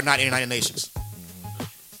usually are not in the United Nations.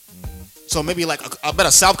 So maybe like I bet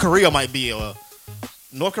a South Korea might be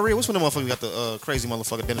North Korea. Which one of the motherfuckers got the crazy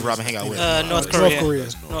motherfucker Dennis Rodman hang out with? North Korea. Korea.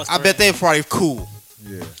 North I bet they're probably cool.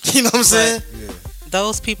 Yeah, You know what I'm saying? yeah.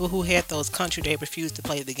 Those people who had those countries, they refused to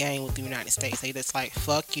play the game with the United States. They just like,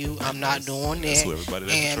 fuck you, I'm not doing That's that. who everybody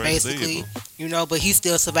that And portrays basically, evil. but he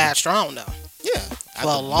still survived strong though. Yeah. For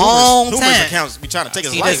a long numerous time. accounts be trying to take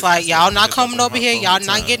his He life. just like, y'all not That's coming on over my here, phone y'all all the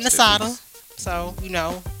not time. getting the They SADA. just- So,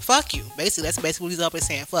 fuck you. Basically, that's basically what he's up and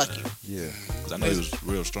saying, fuck you. Yeah, Because I know he was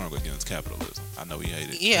real strong against capitalism. I know he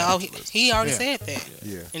hated Yeah, capitalism. he already Yeah. said that.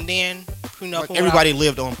 yeah. And then, like from everybody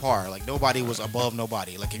lived on par. Like nobody was above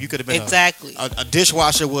nobody. Like if you could have what I- been exactly. a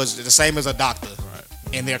dishwasher was the same as a doctor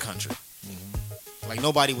Right. in their country. Like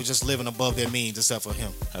nobody was just living above their means except for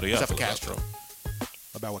him. How do y'all Except for feel about Castro. that?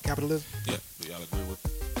 About what, capitalism? Yeah. Do y'all agree with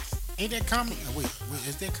Ain't that communism? Wait,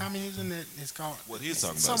 is that communism that is called? what he's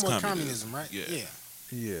talking about? Is Somewhat communism, right? Yeah.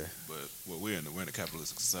 Yeah. But we're in a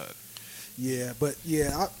capitalistic society. Yeah, but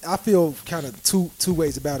yeah, I feel kind of two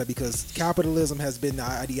ways about it because capitalism has been the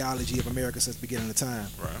ideology of America since the beginning of time.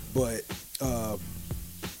 Right. But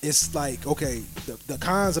it's like, okay, the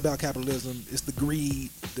cons about capitalism is the greed,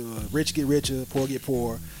 the rich get richer, poor get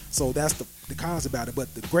poor. So that's the cons about it.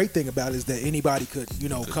 But the great thing about it is that anybody could,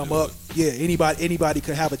 come do up. it. Yeah, anybody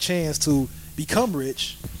could have a chance to become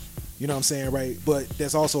rich. You know what I'm saying, right? But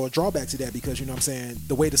there's also a drawback to that because, you know what I'm saying,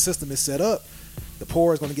 the way the system is set up, the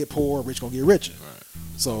poor is going to get poorer, rich going to get richer. Right.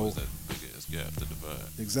 So, Always that big ass gap to divide.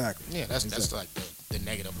 exactly. Yeah, that's like the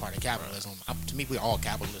negative part of capitalism. To me, we're all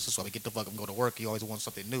capitalists. That's why we get the fuck up and go to work. You always want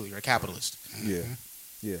something new. You're a capitalist. Yeah.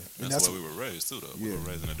 Yeah. And That's, why we were raised too, though. We Yeah. were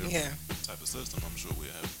raised in a different Yeah. type of system. I'm sure we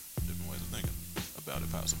have different ways of thinking about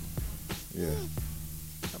it, possibly. yeah.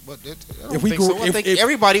 But I If don't we think grew- so. I if- think if-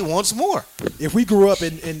 everybody wants more. If we grew up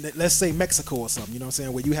in let's say Mexico or something, you know what I'm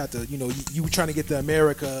saying, where you have to, you trying to get to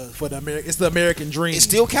America for it's the American dream. It's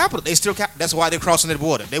still capital. They still That's why they're crossing the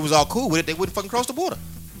border. They was all cool with it. They wouldn't fucking cross the border.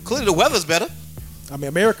 Clearly, the weather's better. I mean,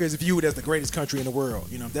 America is viewed as the greatest country in the world.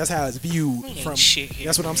 That's how it's viewed ain't from. shit here.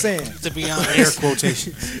 That's what I'm saying. To be Air honest.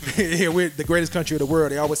 quotation. Yeah, we're the greatest country of the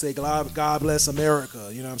world. They always say God bless America.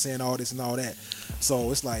 You know what I'm saying? All this and all that. So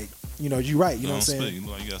it's like, you're right. You know what I'm Don't saying? speak. You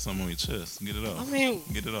look like you got something on your chest. Get it off. I mean,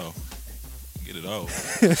 Get it off. Get it off.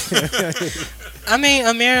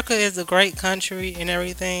 America is a great country and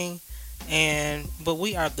everything, but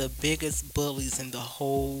we are the biggest bullies in the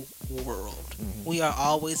whole world. We are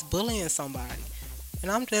always bullying somebody. And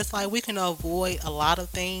I'm just like, we can avoid a lot of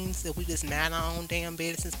things if we just mind our own damn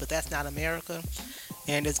business, but that's not America.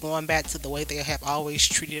 And it's going back to the way they have always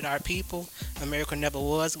treated our people. America never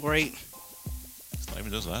was great. It's not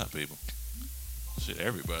even just our people. Shit,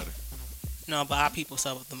 everybody. No, but our people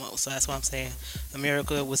suffer the most. So that's what I'm saying.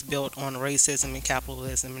 America was built on racism and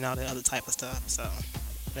capitalism and all that other type of stuff. So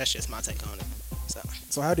that's just my take on it.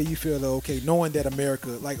 So how do you feel though? Okay, knowing that America,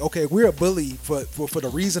 like, okay, we're a bully for the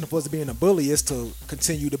reason for us being a bully is to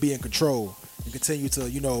continue to be in control and continue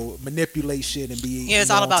to manipulate shit and be. Yeah, it's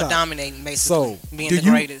all on about top. dominating, basically. So Being the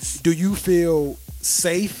greatest. Do you feel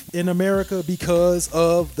safe in America because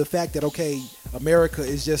of the fact that America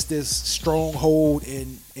is just this stronghold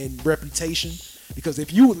in reputation? Because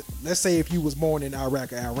let's say if you was born in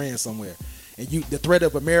Iraq or Iran somewhere, and the threat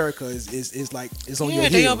of America is on your Yeah,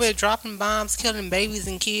 they heels. over there dropping bombs, killing babies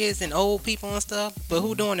and kids and old people and stuff. But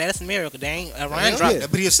who doing that? That's America. They ain't Iran Hell dropping. yeah.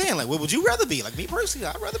 But you're saying, like, what would you rather be? Like me personally,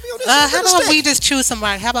 I'd rather be on this side How of the about we stick. just choose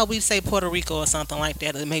somebody? How about we say Puerto Rico or something like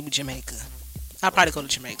that, or maybe Jamaica? I'll probably go to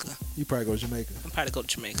Jamaica. You probably go to Jamaica. I'll probably go to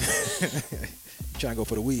Jamaica. Trying to go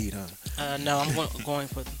for the weed, huh? No, I'm going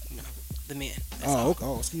for the men. That's Oh, all. okay.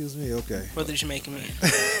 Oh, excuse me. Okay. For the Jamaican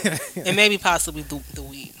men. And maybe possibly the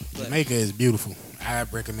weed. But Jamaica is beautiful. I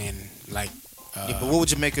recommend Yeah, but what would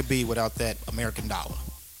Jamaica be without that American dollar?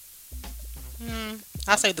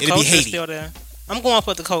 I say the It'd be culture is Haiti. still there. I'm going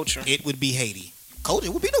for the culture. It would be Haiti. Culture?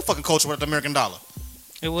 It would be no fucking culture without the American dollar.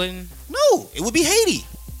 It wouldn't. No, it would be Haiti.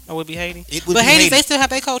 Or would be Haiti. It would But be Haiti, Haiti. they still have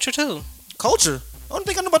their culture too. Culture? Only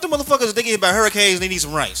thing I know about them motherfuckers is they get hit by hurricanes and they need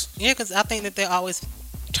some rice. Yeah, because I think that they're always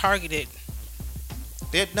targeted.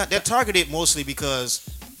 They're targeted mostly because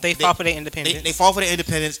They fought for their independence. they fought for their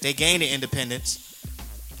independence. They gained their independence.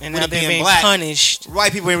 and with now it they're being being black. punished.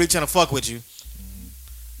 White people ain't really trying to fuck with you,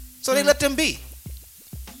 so they let them be.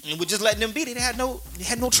 And with just letting them be, they had no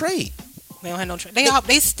trade. They don't have no trade.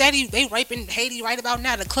 They raping Haiti right about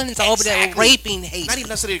now. The Clintons are over there Exactly. raping Haiti. Not even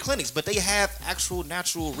necessarily the clinics, but they have actual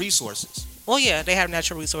natural resources. Well, yeah, they have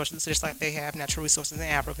natural resources, just like they have natural resources in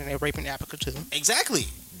Africa, and they're raping Africa too. Exactly.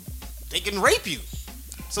 They can rape you.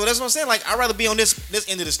 So that's what I'm saying. Like, I'd rather be on this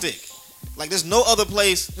end of the stick. Like, there's no other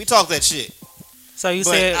place. We talk that shit. So you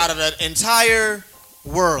But said out of the entire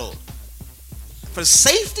world, for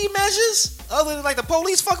safety measures, other than like the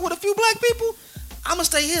police fucking with a few black people, I'm gonna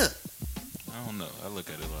stay here. I don't know. I look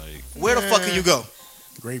at it like Where the fuck can you go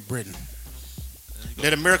Great Britain.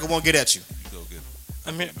 that America won't get at you? you go get.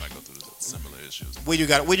 I mean- you might go through the similar issues. Where you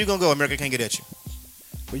gonna go? America can't get at you.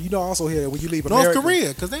 But you know, also here when you leave North America, Korea,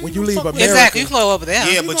 because they when ain't you gonna leave fuck with America, exactly, you can go over there.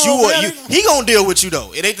 Yeah, you but go over there, he gonna deal with you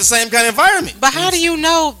though. It ain't the same kind of environment. But how do you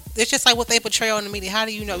know? It's just like what they portray on the media. How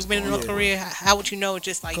do you know? You've been in North Korea. How would you know? It's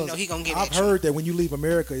just like he gonna get I've at you. heard that when you leave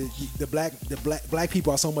America, the black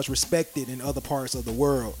people are so much respected in other parts of the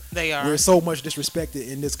world. They are. We're so much disrespected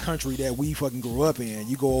in this country that we fucking grew up in.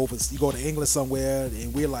 You go to England somewhere,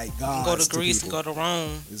 and we're like gods. Go to Greece, people. go to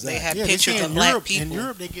Rome. Exactly. They have Yeah, they pictures say of in black Europe, people. in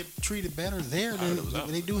Europe, they get treated better there than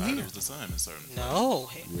they do It here. was the same in certain. No.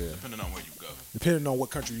 Yeah. Depending on where you go. Depending on what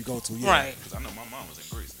country you go to, yeah. Right. Because I know my mom was in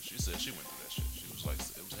Greece and she said she went through that shit. She was like,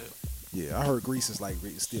 it was hell. Yeah, I heard Greece is like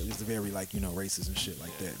still it's very like racist and shit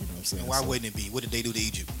like that. You know what I'm saying? And why So, wouldn't it be? What did they do to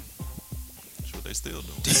Egypt? That's what they still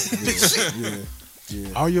do.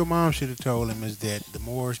 yeah. All your mom should have told him is that the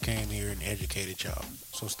Moors came here and educated y'all.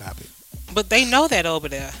 So stop it. But they know that over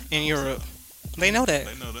there in Europe. They know that.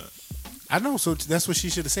 They know that. I know, so that's what she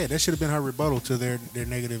should have said. That should have been her rebuttal to their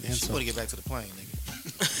negative She want insult. to get back to the plane, nigga.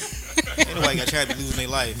 Ain't nobody got to be losing their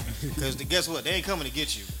life. Because guess what? They ain't coming to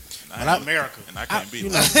get you. And Not America. And I can't beat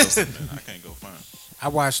you Liam Neeson, man. I can't go find. I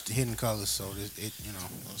watched Hidden Colors, so it You know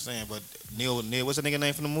what I'm saying? But Neil, what's the nigga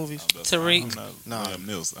name from the movies? Tariq. Nah. Liam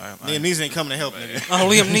Neeson. Liam Neeson ain't coming to help, nigga. Oh,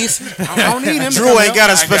 Liam Neeson. I don't need him. to Drew come ain't help. got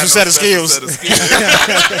a I ain't special got set no of special skills.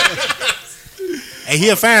 set of Hey,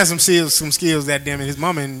 he'll find some skills that damn it. His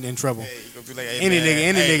mama in trouble. Hey, you gonna be like, hey, Any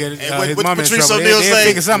man, nigga, what his mama in Patrice trouble. O'Neal They'll say?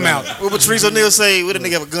 figure something out. What Patrice O'Neal say? What a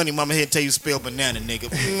nigga have a gun in mama head tell you spell banana, nigga.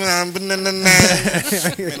 Man,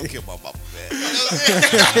 don't kill my mama, man.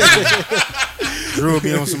 Drew will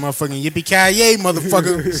be on some motherfucking yippee-ki-yay,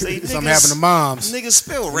 motherfucker. Say, Something niggas- happened to moms. Niggas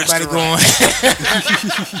spell Nobody restaurant.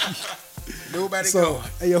 going. Nobody So, going.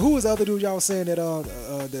 hey, yo, who was the other dude y'all was saying that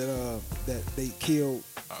they killed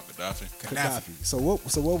Gaddafi. Gaddafi? So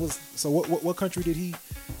what country did he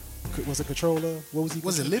was a controller? What was he?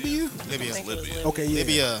 Was it Libya? Libya. Libya. Okay, yeah,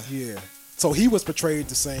 Libya. yeah. So he was portrayed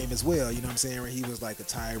the same as well. You know what I'm saying? Where he was like a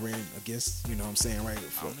tyrant against. You know what I'm saying? Right.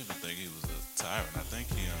 I don't even think he was a tyrant. I think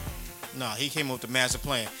he No, he came up with the master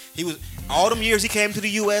plan. He was all them years he came to the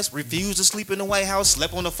U.S., refused to sleep in the White House,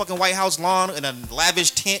 slept on the fucking White House lawn in a lavish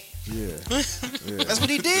tent. Yeah. That's what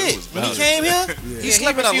he did when he valid. came here. Yeah. He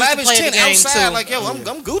slept in a refused to lavish play the tent game, outside, too. like yo,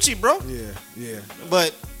 I'm Gucci, bro. Yeah.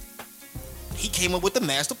 But he came up with the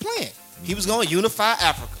master plan. He was going to unify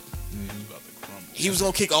Africa. about to crumble. He was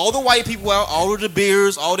going to kick all the white people out, all of the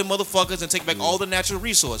beers, all the motherfuckers, and take back all the natural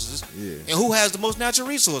resources. Yeah. And who has the most natural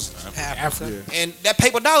resources? Africa. And that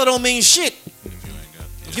paper dollar don't mean shit If you ain't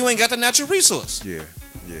got, if you ain't got the natural resource. Yeah.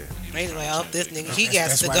 They like, oh, this nigga, he got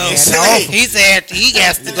That's to why go. they had to He said he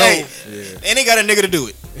got to go. Hey, and they got a nigga to do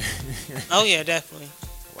it. Oh yeah, definitely.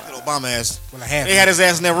 That Obama ass. Well, a half. They had his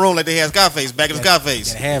ass in that room like they had Scarface, back in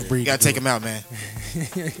Scarface. Got a half breed. You gotta take him out, man.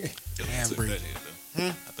 Hillary Damn took breed. that hit, though.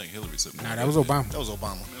 I think Hillary took Nah, that was Obama. That was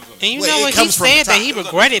Obama. And you Well, know it what? He comes from the said that top. he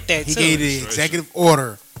regretted that He too. gave the executive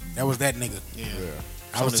order. That was that nigga. Yeah.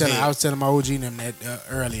 I was on his head. telling my OG and them that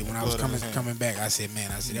earlier when I was Blood on his hand. coming back. I said,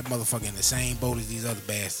 that motherfucker in the same boat as these other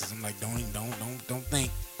bastards. I'm like, don't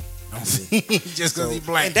think, just because he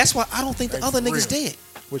black. And that's why I don't think the Like, other for niggas real. dead.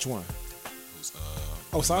 Which one? Who's,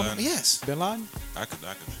 Osama? Bin Laden? Yes. Bin Laden? I could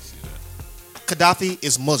see that. Gaddafi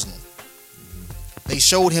is Muslim. They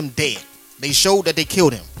showed him dead. They showed that they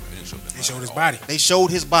killed him. They didn't show Bin They showed his body. They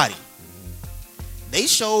showed his body. They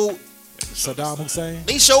showed. Saddam Hussein.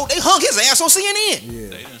 They hung his ass on CNN. Yeah.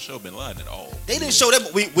 They didn't show Bin Laden at all. They didn't show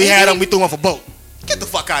that. We had him. We threw him off a boat. Get the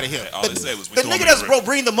fuck out of here. All they said was we the threw him nigga in that's the river.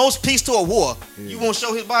 bring the most peace to a war. You won't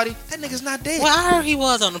show his body? That nigga's not dead. Well, I heard he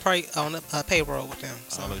was on the payroll with them.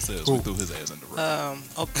 So. All they said was we threw his ass in the river. That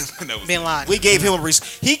was Bin Laden. We gave him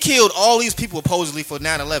he killed all these people supposedly for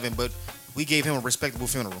 9/11, but we gave him a respectable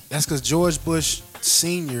funeral. That's because George Bush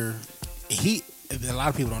Sr. A lot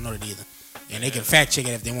of people don't know that either, and they can fact check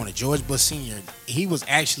it if they want to. George Bush Sr. He was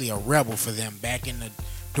actually a rebel for them back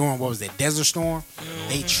during what was that Desert Storm.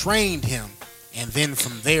 They trained him, and then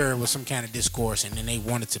from there it was some kind of discourse, and then they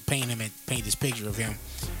wanted to paint this picture of him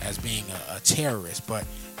as being a terrorist. But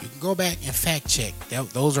you can go back and fact check.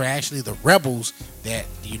 Those are actually the rebels that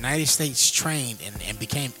the United States trained and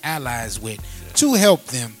became allies with to help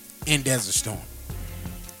them in Desert Storm.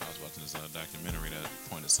 I was watching this documentary that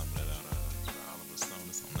pointed some of that out. Oliver Stone.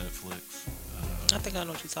 It's on Netflix. I think I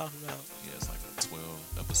know what you're talking about. Yeah, it's like a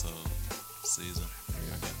 12-episode season. I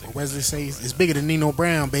can't think of Wesley the name says right it's now. bigger than Nino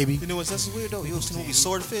Brown, baby. You know what's that's weird though? You ever seen the movie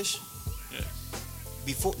Swordfish? Yeah.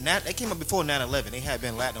 That came out before 9/11. They had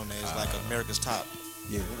Bin Laden on there as like America's top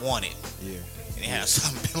wanted. Yeah. And they had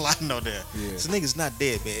some Bin Laden on there. Yeah. This nigga's not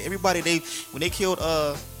dead, man. Everybody when they killed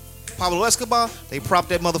Pablo Escobar, they propped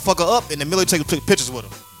that motherfucker up and the military took pictures with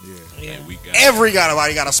him. Yeah. And we got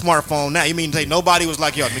Everybody got a smartphone now. You mean to say nobody was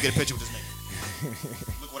like, yo, let me get a picture with this nigga.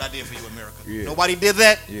 Look what I did for you, America. Yeah. Nobody did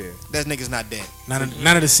that. Yeah. That nigga's not dead. None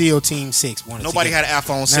of the SEAL Team 6 wanted Nobody to had an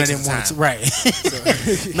iPhone 6 None at of them the wanted to,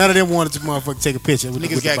 time. right. None of them wanted to motherfucker take a picture with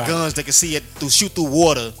Niggas with the got body. guns that can see it shoot through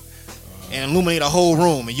water and illuminate a whole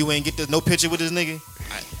room, and you ain't get no picture with this nigga.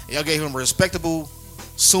 Y'all gave him a respectable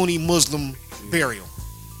Sunni Muslim burial.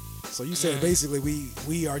 So you said basically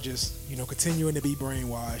we are just continuing to be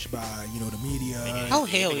brainwashed by the media. Oh,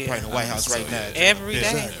 hell Nigga yeah. probably in the White House right now. Every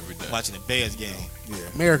day. every day. Watching the Bears game.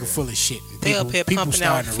 America full of shit. And They up here people pumping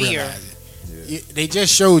out starting to fear. realize it. They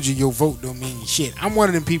just showed you your vote don't mean shit. I'm one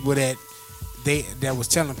of them people that was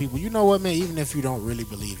telling people, you know what, man, even if you don't really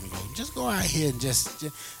believe in voting, just go out here and just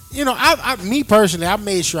me personally, I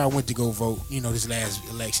made sure I went to go vote, this last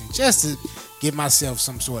election just to give myself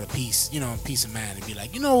some sort of peace, peace of mind and be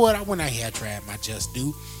like, you know what, I went out here, I tried my just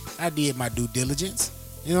due. I did my due diligence.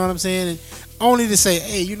 You know what I'm saying? And only to say,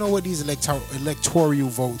 hey, you know what, these electoral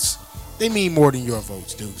votes, they mean more than your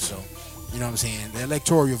votes do. So, you know what I'm saying? The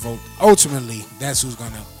electoral vote, ultimately, that's who's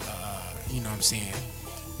gonna,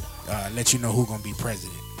 let you know who's gonna be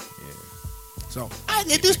president. So at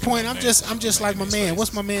this point, I'm just like my man.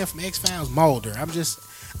 What's my man from X-Files, Mulder?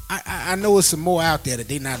 I know it's some more out there that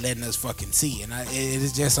they not letting us fucking see, and it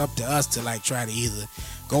is just up to us to like try to either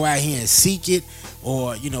go out here and seek it,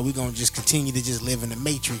 or we're gonna just continue to just live in the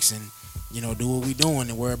matrix and do what we doing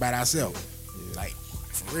and worry about ourselves. Like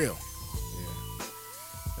for real.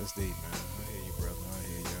 That's deep, man. I hear you, brother. I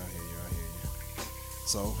hear you.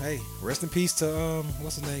 So hey, rest in peace to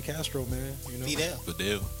what's his name, Castro, man. Fidel.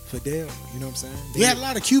 Fidel. You know what I'm saying? We had a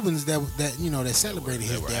lot of Cubans that celebrated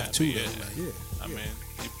his They were death happy, too. yeah. though, like, Yeah. I mean,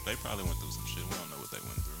 they probably went through some shit. We don't know what they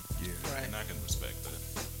went through. Yeah. Right. And I can respect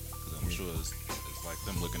that. Because I'm sure it's like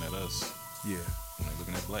them looking at us Yeah. when they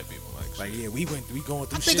looking at black people. Like shit. yeah, we going through. I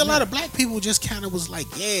think shit a lot now. of black people just kind of was like,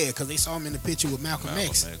 yeah, because they saw him in the picture with Malcolm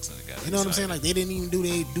X. and it got You know what I'm saying? excited. Like they didn't even do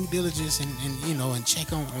their due diligence and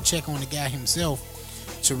check on the guy himself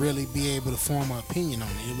to really be able to form an opinion on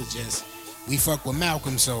it. It was just we fuck with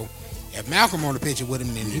Malcolm, so if Malcolm on the picture with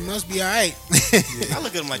him, then he must be all right. I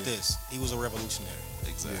look at him like this. He was a revolutionary.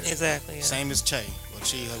 Exactly. Exactly. Yeah. Same as Che. Or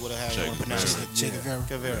Che would have had Che one Guevara. pronounced. Che Guevara.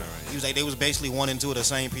 Guevara. He was like they was basically one and two of the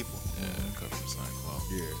same people. Yeah, cut from the same cloth.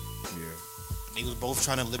 Yeah. They was both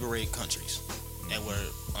trying to liberate countries that were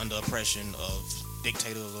under oppression of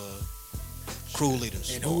dictators or cruel leaders.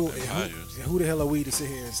 And values. who the hell are we to sit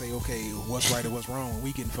here and say, okay, what's right or what's wrong when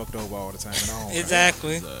we getting fucked over all the time and all?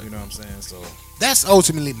 Exactly. You know what I'm saying? So That's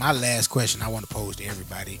ultimately my last question I want to pose to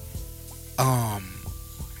everybody.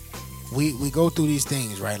 We go through these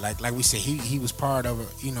things, right? Like we said, he was part of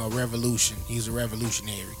a revolution. He was a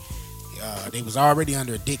revolutionary. They was already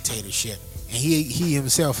under a dictatorship, and he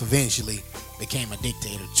himself eventually became a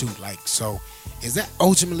dictator too. Like, so is that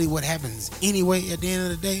ultimately what happens anyway at the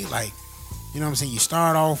end of the day? Like, you know what I'm saying? You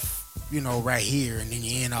start off, right here, and then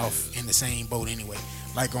you end off in the same boat anyway.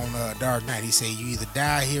 Like on Dark Knight, he said you either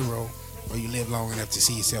die a hero or you live long enough to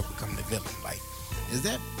see yourself become the villain. Like, is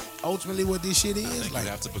that ultimately what this shit I is? think Like, you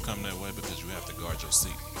have to become that way because you have to guard your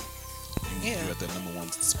seat. Yeah. You're at that number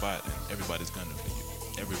one spot, and everybody's gunning for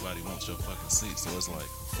you. Everybody wants your fucking seat, so it's like,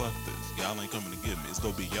 fuck this. Y'all ain't coming to get me. It's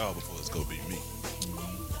gonna be y'all before it's gonna be me.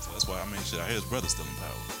 So that's why I mean, shit. I hear his brother still in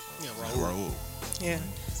power. Yeah, Raul. Yeah.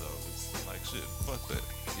 So it's like shit. Fuck that.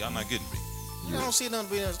 Y'all not getting me. I don't see nothing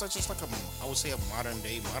being just like I would say a modern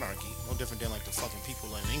day monarchy, no different than like the fucking people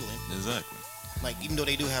in England. Exactly. Like even though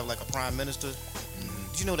they do have like a prime minister,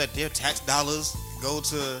 did you know that their tax dollars go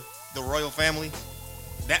to the royal family?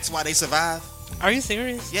 That's why they survive. Are you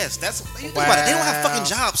serious? Yes, that's. Think about it. They don't have fucking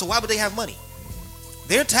jobs, so why would they have money?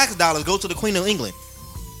 Their tax dollars go to the Queen of England.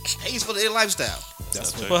 Pays for their lifestyle.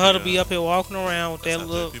 That's For her to be up here walking around with that That's how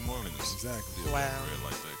look. JP Morgan is. Exactly. Wow. Real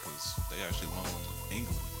like that because they actually loaned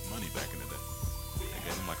England money back in the day. They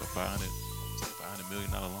gave them like a $500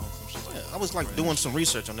 million loan, some shit like Yeah, I was like doing some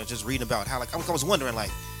research on it, just reading about how like I was wondering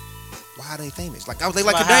like why are they famous? Like they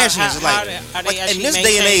like Kardashians. It's like, like in this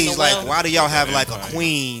day and age, like why do y'all have like a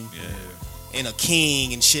queen and a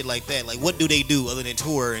king and shit like that? Like what do they do other than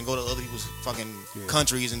tour and go to other people's fucking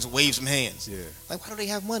countries and wave some hands? Yeah. Like why do they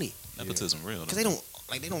have money? Nepotism real. Because they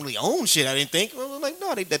don't really own shit. I didn't think. Well, like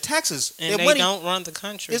no, the taxes. And their they money, don't run the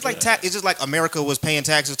country. It's like it's just like America was paying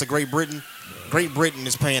taxes to Great Britain. Great Britain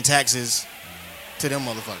is paying taxes to them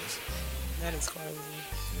motherfuckers. That is crazy.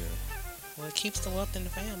 Well, it keeps the wealth in the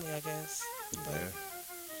family, I guess.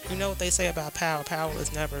 But you know what they say about power? Power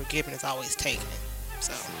is never given; it's always taken.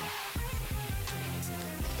 So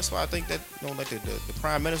That's why I think that like the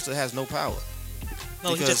prime minister has no power. no,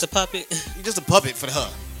 he's Because- just a puppet. He's just a puppet for her.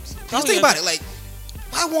 Just think about it. Like,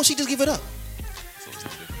 why won't she just give it up? So it's no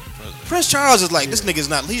different than the president. Prince Charles is like, this nigga's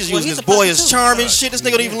not. He's Well, using he's his a boy puppet as too. charm and shit. This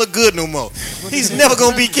nigga don't even look good no more. He's never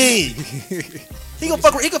gonna be king. He can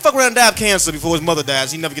fuck around and die of cancer before his mother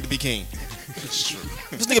dies. He never get to be king. It's true.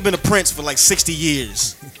 This nigga been a prince for like 60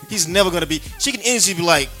 years. He's never gonna be. She can easily be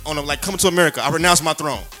like, coming to America. I renounce my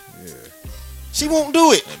throne. Yeah. She won't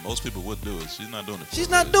do it. And most people would do it. She's not doing it. She's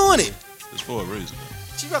not doing it. It's for a reason.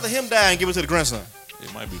 She'd rather him die and give it to the grandson.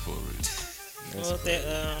 It might be for a reason. Well,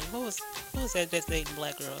 that who was that that's dating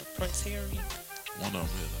black girl? Prince Harry. One of them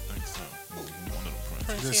is, I think so. One of them Prince.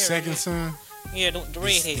 Prince The Harry. second son, Yeah, the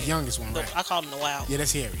redhead. the youngest one, right? I call him the wild. Yeah,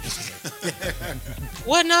 that's Harry. That's Harry.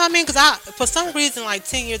 Well, no, I mean, because for some reason, like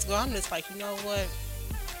 10 years ago, I'm just like, you know what?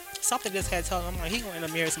 Something just had told him, I'm like, he going to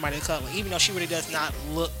marry somebody of color, even though she really does not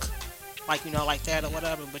look like, like that or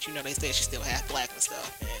whatever. But, they said she's still half black and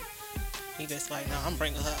stuff. And he just like, no, I'm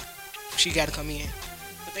bringing her. She got to come in.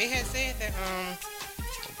 But they had said that, I'll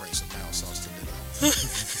bring some mouse sauce to dinner.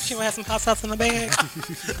 she gonna have some hot sauce in the bag.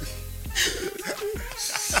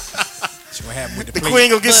 That's what happened with the The plate. queen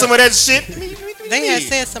gonna get some of that shit. They had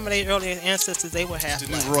said some of their earlier ancestors, they were half The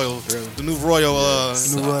black. new royal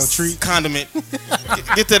New royal treat. condiment.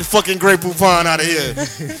 Get that fucking Grey Poupon out of here.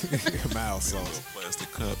 Mild sauce.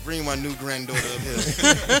 Plastic cup. Bring my new granddaughter up here.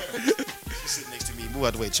 She's sitting next to me. Move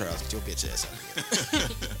out the way, Charles. Get your bitch ass out of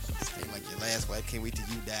here. Stay like your last wife. Can't wait till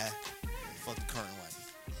you die. Fuck the current wife.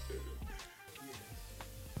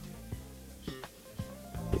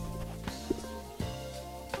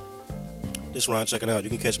 This Ron checking out. You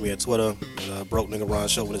can catch me at Twitter and Broke Nigga Ron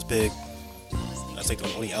Show with his pig. That's like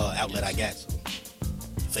the only outlet I got. So,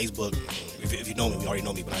 Facebook. If you know me, you already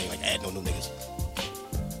know me, but I ain't like add no new niggas.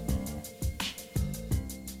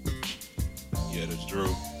 Yeah, that's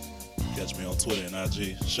Drew. Catch me on Twitter and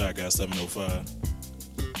IG. Shot Guy 705.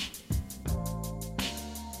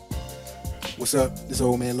 What's up? This is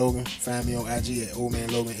Old Man Logan. Find me on IG at Old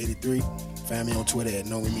Man Logan 83. Find me on Twitter at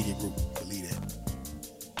Knowing Media Group.